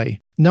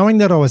differently. Knowing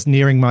that I was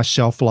nearing my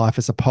shelf life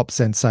as a pop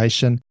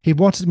sensation, he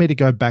wanted me to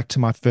go back to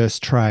my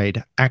first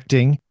trade,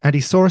 acting, and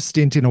he saw a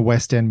stint in a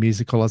West End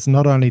musical as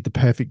not only the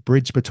perfect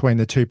bridge between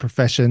the two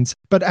professions,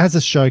 but as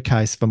a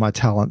showcase for my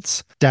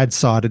talents. Dad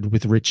sided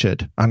with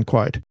Richard,"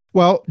 unquote.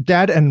 Well,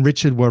 Dad and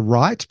Richard were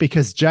right,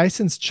 because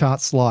Jason's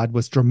chart slide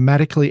was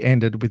dramatically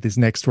ended with his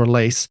next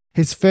release,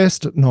 his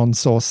first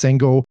non-source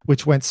single,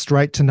 which went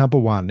straight to number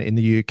 1 in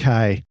the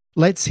UK.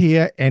 Let's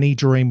hear Any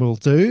Dream Will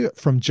Do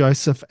from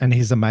Joseph and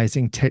his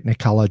amazing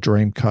Technicolor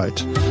Dreamcoat.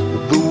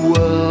 The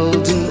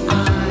world and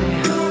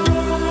I,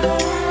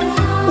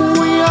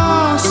 we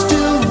are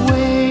still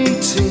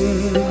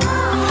waiting,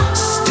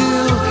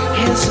 still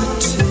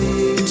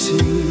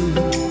hesitating.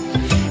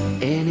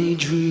 Any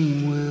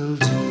dream will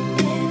do.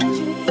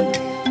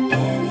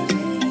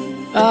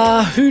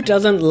 Who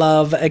doesn't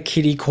love a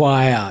kiddie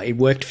choir? It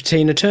worked for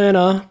Tina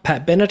Turner,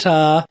 Pat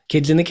Benatar,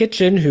 Kids in the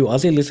Kitchen, who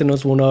Aussie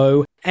listeners will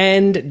know,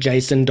 and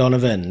Jason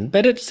Donovan.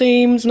 But it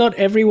seems not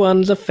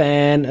everyone's a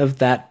fan of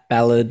that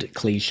ballad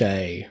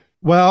cliche.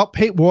 Well,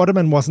 Pete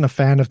Waterman wasn't a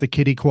fan of the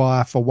kiddie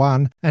choir for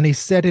one, and he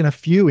said in a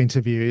few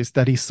interviews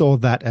that he saw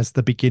that as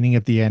the beginning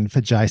of the end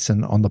for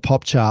Jason on the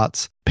pop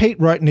charts. Pete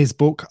wrote in his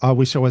book, I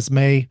Wish It Was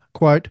Me,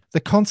 quote, "The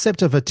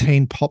concept of a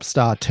teen pop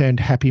star turned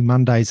Happy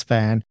Mondays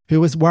fan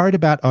who was worried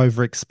about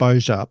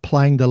overexposure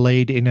playing the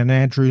lead in an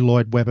Andrew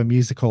Lloyd Webber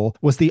musical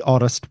was the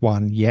oddest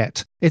one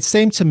yet. It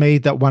seemed to me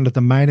that one of the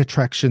main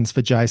attractions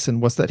for Jason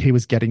was that he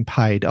was getting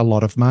paid a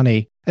lot of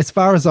money. As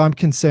far as I'm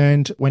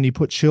concerned, when you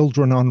put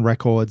children on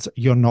records,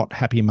 you're not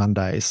Happy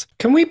Mondays."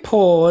 Can we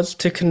pause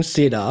to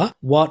consider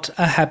what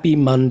a Happy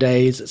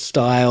Mondays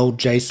style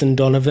Jason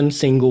Donovan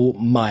single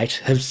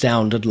might have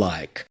sounded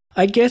like?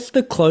 I guess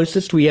the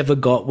closest we ever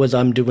got was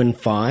I'm Doing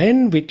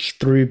Fine, which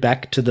threw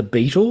back to the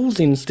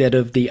Beatles instead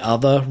of the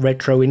other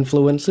retro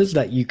influences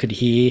that you could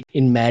hear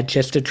in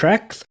Manchester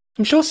tracks.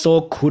 I'm sure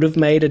Saw could have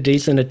made a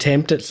decent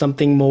attempt at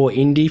something more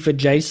indie for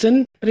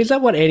Jason, but is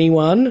that what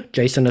anyone,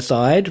 Jason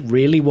aside,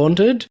 really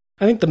wanted?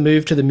 I think the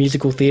move to the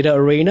musical theatre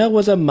arena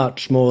was a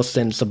much more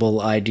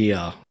sensible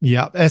idea.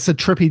 Yeah, it's a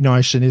trippy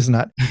notion, isn't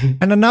it?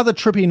 And another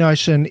trippy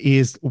notion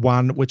is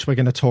one which we're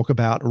going to talk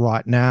about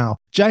right now.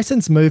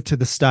 Jason's move to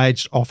the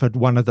stage offered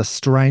one of the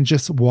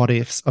strangest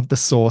what-ifs of the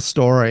Saw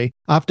story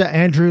after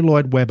Andrew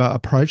Lloyd Webber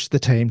approached the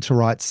team to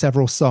write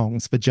several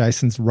songs for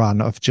Jason's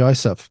run of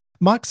Joseph.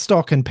 Mike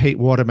Stock and Pete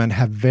Waterman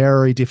have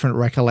very different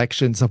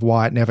recollections of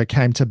why it never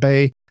came to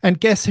be, and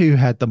guess who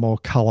had the more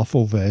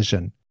colourful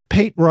version?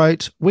 Pete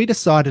wrote, "We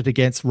decided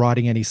against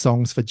writing any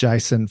songs for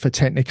Jason for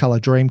Technicolor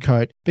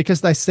Dreamcoat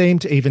because they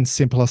seemed even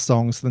simpler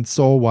songs than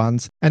Saw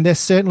ones, and there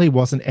certainly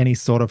wasn't any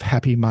sort of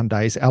Happy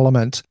Mondays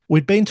element.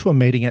 We'd been to a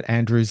meeting at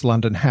Andrew's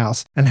London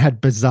house and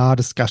had bizarre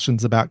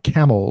discussions about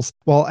camels,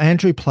 while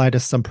Andrew played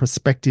us some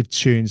prospective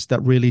tunes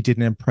that really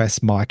didn't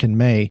impress Mike and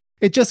me.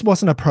 It just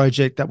wasn't a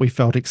project that we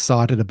felt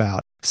excited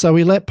about. So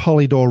he let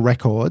Polydor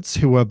Records,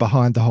 who were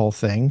behind the whole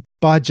thing,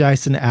 buy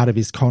Jason out of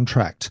his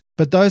contract.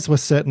 But those were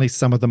certainly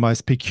some of the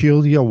most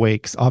peculiar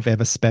weeks I've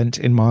ever spent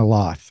in my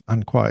life,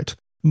 unquote.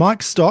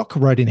 Mike Stock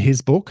wrote in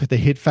his book, The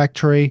Hit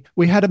Factory,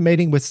 we had a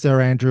meeting with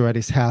Sir Andrew at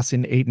his house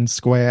in Eaton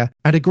Square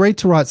and agreed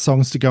to write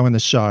songs to go in the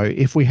show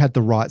if we had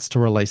the rights to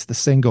release the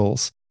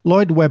singles.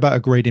 Lloyd Webber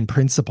agreed in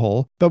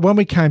principle, but when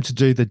we came to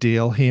do the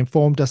deal, he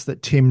informed us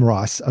that Tim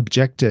Rice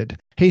objected.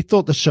 He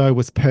thought the show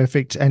was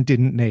perfect and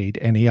didn't need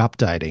any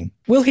updating.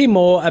 We'll hear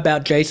more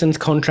about Jason's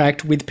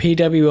contract with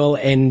PWL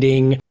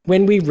ending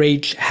when we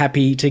reach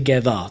Happy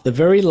Together, the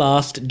very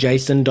last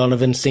Jason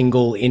Donovan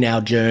single in our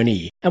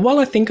journey. And while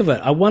I think of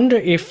it, I wonder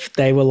if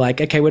they were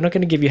like, okay, we're not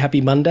going to give you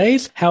Happy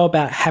Mondays. How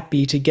about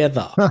Happy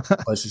Together?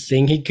 Closest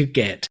thing he could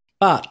get.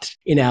 But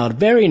in our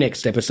very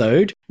next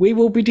episode, we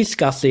will be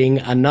discussing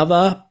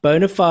another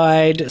bona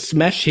fide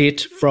smash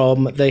hit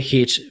from the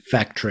Hit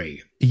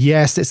Factory.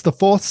 Yes, it's the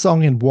fourth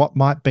song in what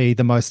might be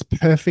the most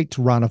perfect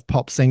run of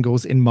pop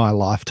singles in my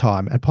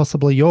lifetime, and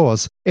possibly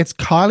yours. It's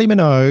Kylie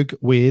Minogue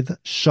with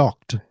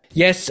Shocked.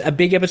 Yes, a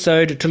big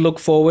episode to look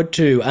forward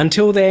to.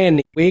 Until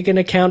then, we're going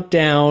to count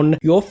down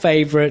your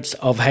favourites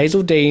of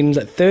Hazel Dean's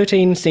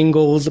 13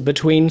 singles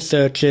between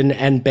Searchin'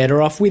 and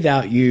Better Off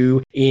Without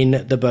You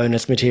in the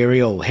bonus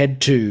material.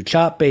 Head to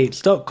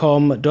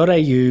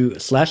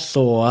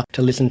chartbeats.com.au/saw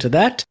to listen to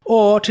that,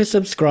 or to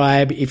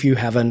subscribe if you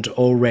haven't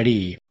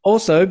already.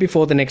 Also,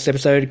 before the next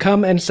episode,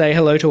 come and say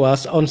hello to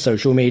us on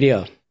social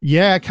media.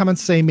 Yeah, come and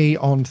see me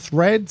on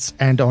Threads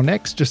and on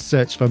X. Just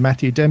search for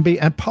Matthew Denby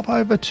and pop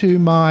over to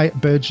my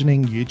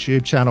burgeoning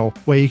YouTube channel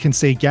where you can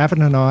see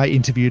Gavin and I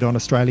interviewed on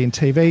Australian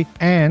TV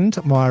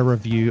and my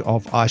review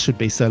of I Should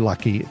Be So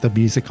Lucky, the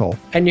musical.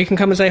 And you can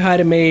come and say hi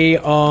to me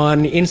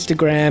on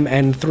Instagram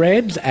and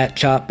Threads at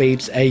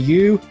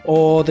ChartbeatsAU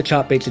or the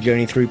Chartbeats A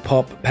Journey Through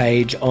Pop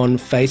page on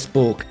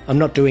Facebook. I'm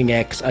not doing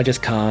X, I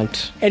just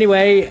can't.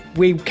 Anyway,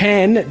 we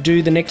can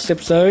do the next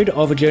episode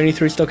of A Journey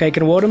Through Stock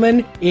Aitken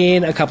Waterman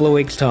in a couple of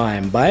weeks'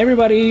 time. Bye,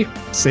 everybody.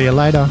 See you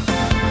later.